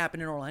did not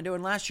happen in Orlando,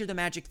 and last year the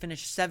Magic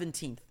finished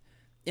 17th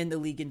in the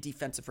league in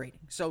defensive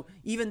rating. So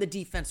even the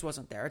defense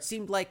wasn't there. It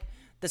seemed like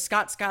the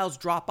Scott Skiles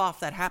drop-off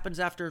that happens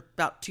after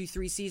about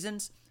 2-3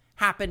 seasons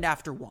happened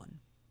after one.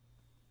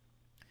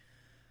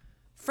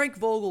 Frank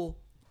Vogel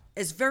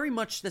is very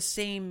much the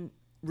same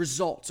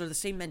results or the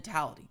same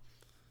mentality.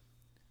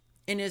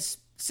 In his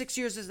 6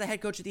 years as the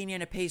head coach of the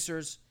Indiana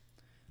Pacers,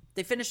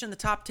 they finished in the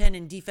top 10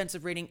 in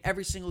defensive rating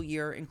every single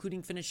year,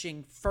 including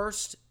finishing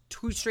first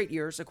 2 straight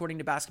years, according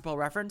to Basketball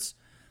Reference,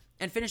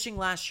 and finishing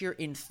last year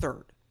in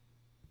third.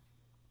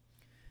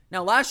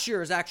 Now, last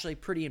year is actually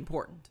pretty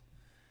important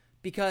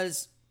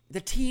because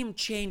the team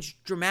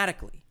changed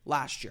dramatically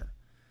last year.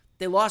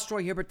 They lost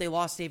Roy Hibbert. They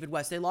lost David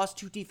West. They lost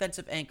 2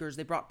 defensive anchors.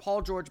 They brought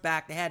Paul George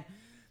back. They had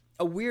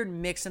a weird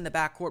mix in the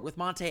backcourt with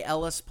Monte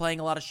Ellis playing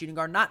a lot of shooting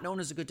guard, not known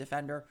as a good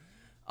defender.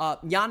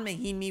 Jan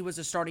Mahinmi was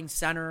a starting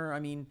center. I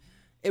mean,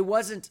 it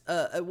wasn't.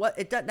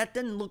 That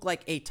didn't look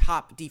like a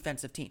top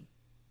defensive team,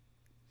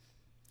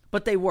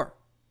 but they were.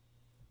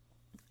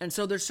 And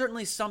so there's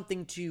certainly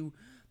something to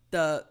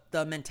the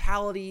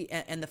mentality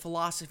and the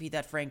philosophy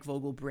that Frank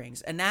Vogel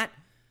brings, and that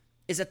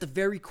is at the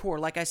very core.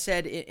 Like I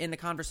said in the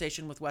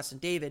conversation with Wes and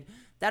David,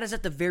 that is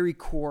at the very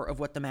core of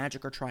what the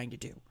Magic are trying to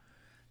do.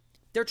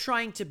 They're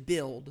trying to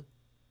build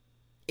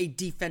a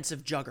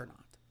defensive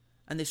juggernaut,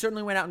 and they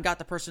certainly went out and got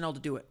the personnel to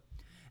do it.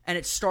 And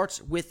it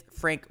starts with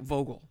Frank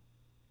Vogel.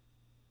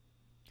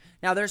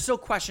 Now, there's still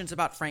questions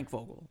about Frank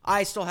Vogel.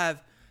 I still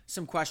have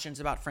some questions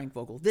about Frank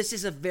Vogel. This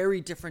is a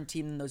very different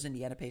team than those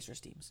Indiana Pacers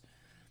teams.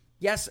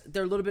 Yes,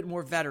 they're a little bit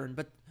more veteran,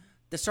 but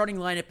the starting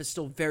lineup is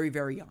still very,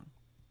 very young.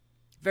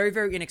 Very,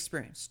 very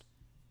inexperienced.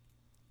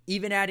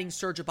 Even adding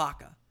Serge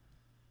Ibaka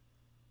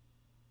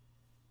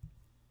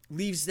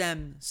leaves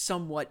them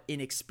somewhat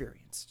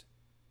inexperienced.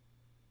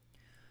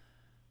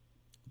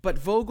 But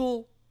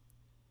Vogel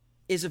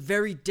is a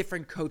very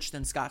different coach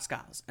than Scott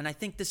Skiles. And I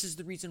think this is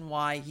the reason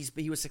why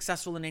he was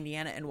successful in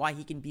Indiana and why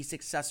he can be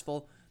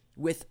successful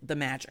with the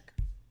Magic.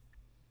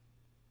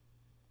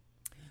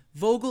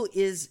 Vogel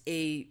is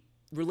a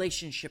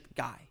relationship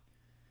guy.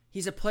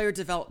 He's a player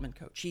development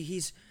coach.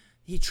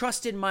 He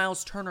trusted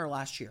Miles Turner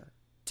last year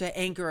to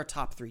anchor a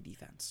top 3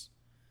 defense.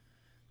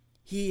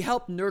 He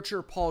helped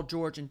nurture Paul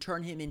George and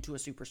turn him into a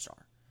superstar.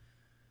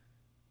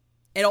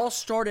 It all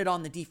started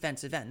on the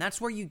defensive end. That's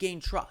where you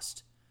gain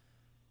trust.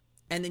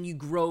 And then you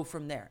grow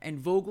from there. And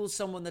Vogel's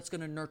someone that's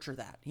going to nurture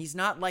that. He's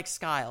not like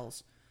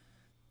Skiles,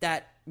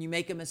 that you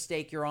make a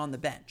mistake, you're on the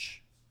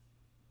bench.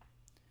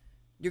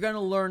 You're going to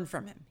learn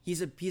from him.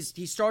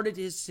 He started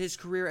his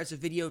career as a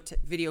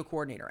video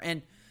coordinator.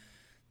 And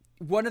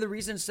one of the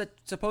reasons that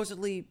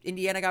supposedly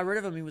Indiana got rid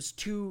of him, he was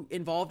too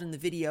involved in the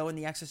video and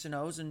the X's and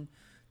O's, and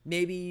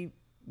maybe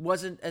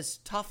wasn't as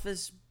tough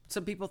as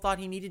some people thought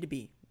he needed to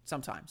be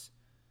sometimes.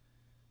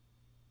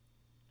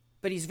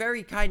 But he's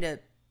very kind of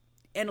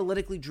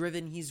analytically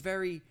driven. He's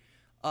very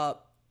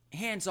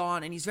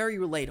hands-on, and he's very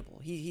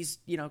relatable. He's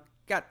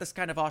got this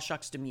kind of aw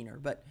shucks demeanor,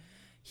 but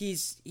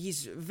he's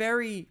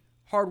very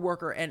hard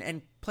worker,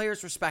 and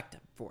players respect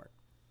him for it.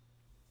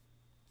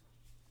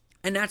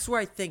 And that's where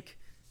I think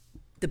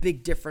the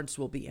big difference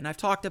will be. And I've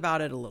talked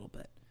about it a little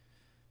bit.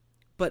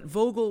 But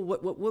Vogel,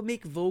 what will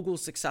make Vogel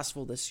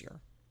successful this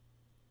year,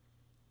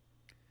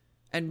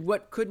 and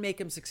what could make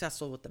him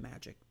successful with the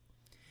Magic,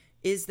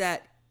 is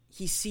that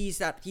he sees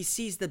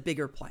the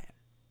bigger plan.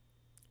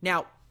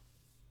 Now,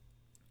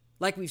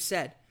 like we've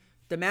said,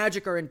 the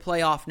Magic are in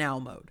playoff now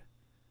mode.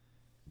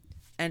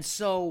 And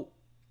so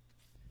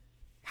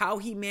how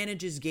he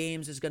manages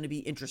games is going to be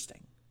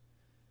interesting.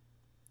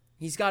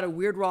 He's got a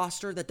weird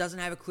roster that doesn't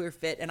have a clear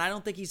fit, and I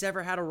don't think he's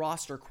ever had a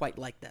roster quite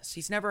like this.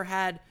 He's never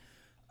had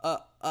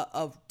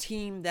a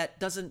team that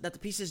the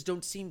pieces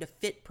don't seem to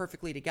fit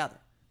perfectly together.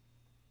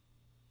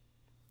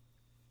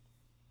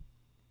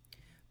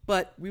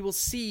 But we will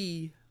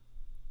see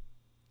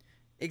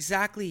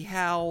exactly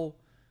how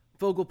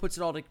Vogel puts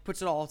it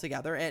all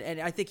together, and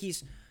I think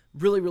he's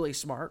really, really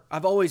smart.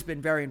 I've always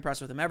been very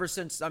impressed with him ever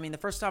since. The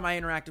first time I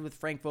interacted with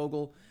Frank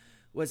Vogel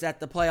was at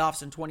the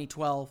playoffs in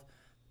 2012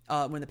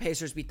 when the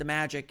Pacers beat the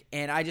Magic,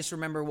 and I just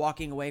remember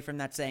walking away from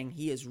that saying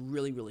he is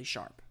really, really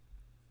sharp.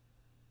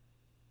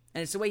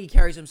 And it's the way he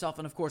carries himself,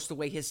 and of course the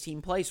way his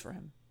team plays for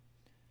him.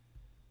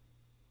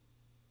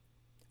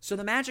 So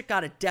the Magic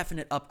got a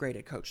definite upgrade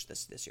at coach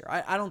this year.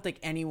 I don't think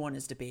anyone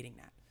is debating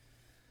that.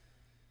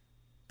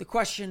 The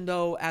question,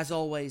 though, as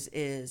always,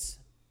 is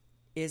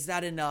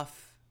that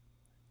enough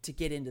to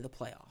get into the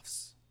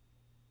playoffs?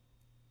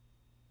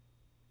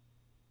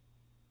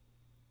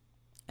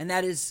 And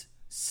that is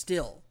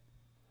still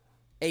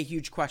a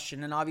huge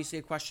question, and obviously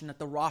a question that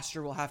the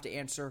roster will have to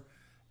answer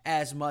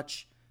as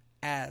much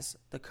as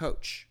the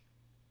coach.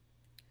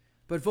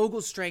 But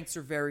Vogel's strengths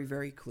are very,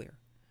 very clear,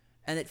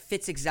 and it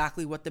fits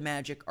exactly what the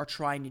Magic are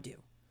trying to do.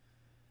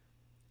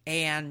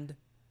 And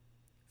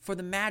for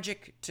the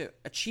Magic to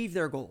achieve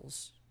their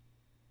goals,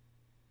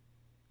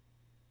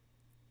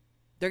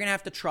 they're going to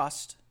have to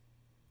trust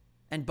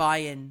and buy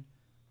in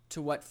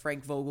to what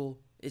Frank Vogel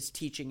is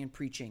teaching and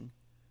preaching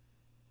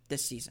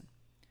this season.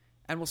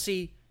 And we'll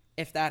see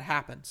if that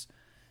happens.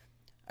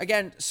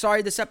 Again,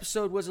 sorry this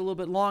episode was a little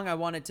bit long. I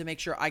wanted to make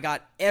sure I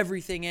got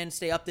everything in,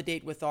 stay up to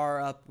date with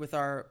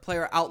our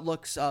player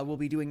outlooks. We'll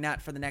be doing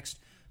that for the next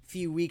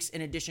few weeks,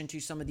 in addition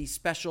to some of these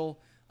special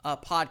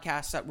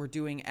podcasts that we're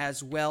doing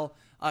as well.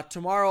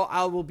 Tomorrow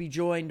I will be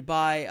joined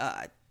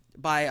by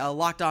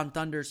Locked On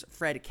Thunder's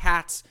Fred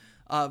Katz.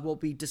 We'll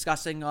be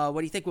discussing, what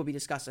do you think we'll be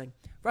discussing?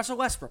 Russell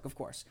Westbrook, of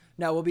course.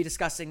 No, we'll be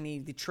discussing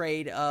the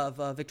trade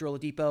of Victor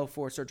Oladipo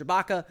for Serge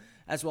Ibaka,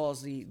 as well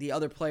as the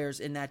other players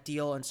in that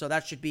deal. And so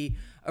that should be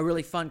a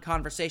really fun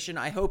conversation.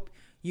 I hope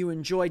you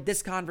enjoyed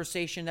this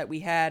conversation that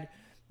we had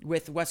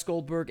with Wes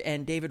Goldberg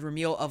and David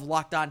Ramil of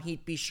Locked On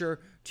Heat. Be sure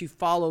to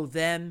follow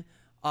them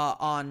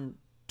on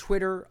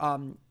Twitter.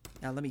 Now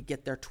let me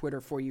get their Twitter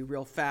for you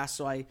real fast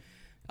so I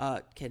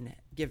can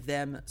give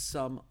them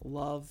some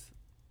love.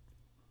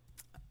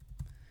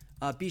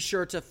 Be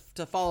sure to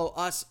follow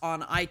us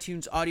on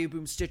iTunes, Audio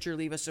Boom, Stitcher.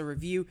 Leave us a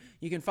review.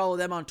 You can follow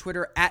them on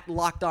Twitter at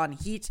Locked On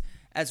Heat,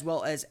 as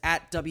well as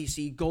at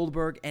WC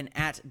Goldberg and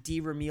at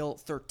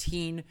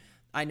DRamil13.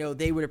 I know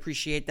they would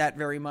appreciate that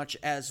very much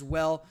as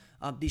well.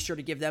 Be sure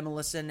to give them a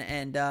listen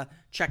and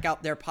check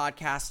out their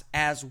podcast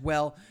as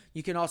well.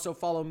 You can also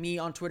follow me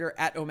on Twitter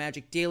at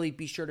OMagicDaily.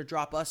 Be sure to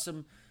drop us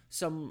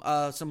some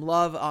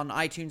love on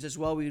iTunes as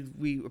well.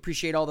 We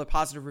appreciate all the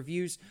positive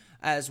reviews,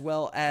 as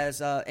well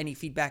as any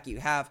feedback you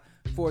have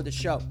for the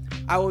show.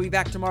 I will be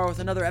back tomorrow with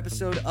another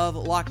episode of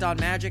Locked On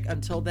Magic.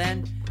 Until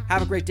then,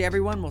 have a great day,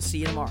 everyone. We'll see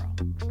you tomorrow.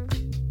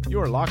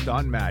 You are Locked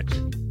On Magic,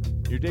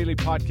 your daily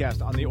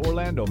podcast on the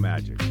Orlando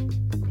Magic,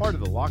 part of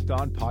the Locked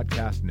On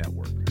Podcast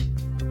Network.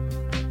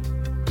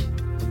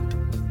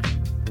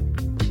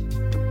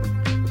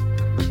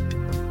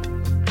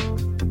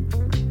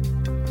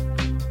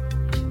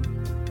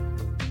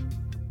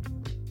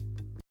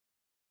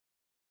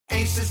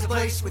 Ace is the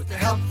place with the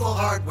helpful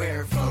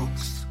hardware,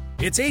 folks.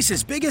 It's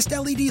Ace's biggest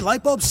LED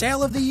light bulb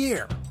sale of the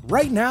year.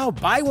 Right now,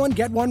 buy one,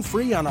 get one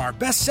free on our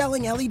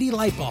best-selling LED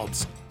light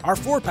bulbs. Our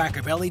 4-pack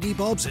of LED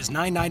bulbs is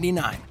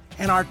 $9.99,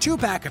 and our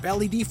 2-pack of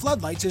LED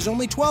floodlights is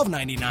only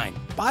 $12.99.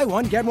 Buy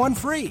one, get one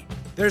free.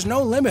 There's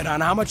no limit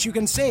on how much you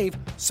can save,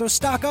 so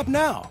stock up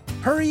now.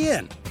 Hurry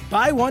in.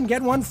 Buy one,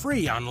 get one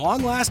free on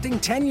long-lasting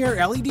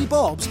 10-year LED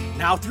bulbs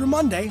now through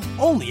Monday,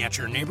 only at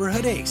your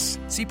neighborhood Ace.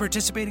 See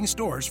participating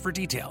stores for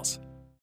details.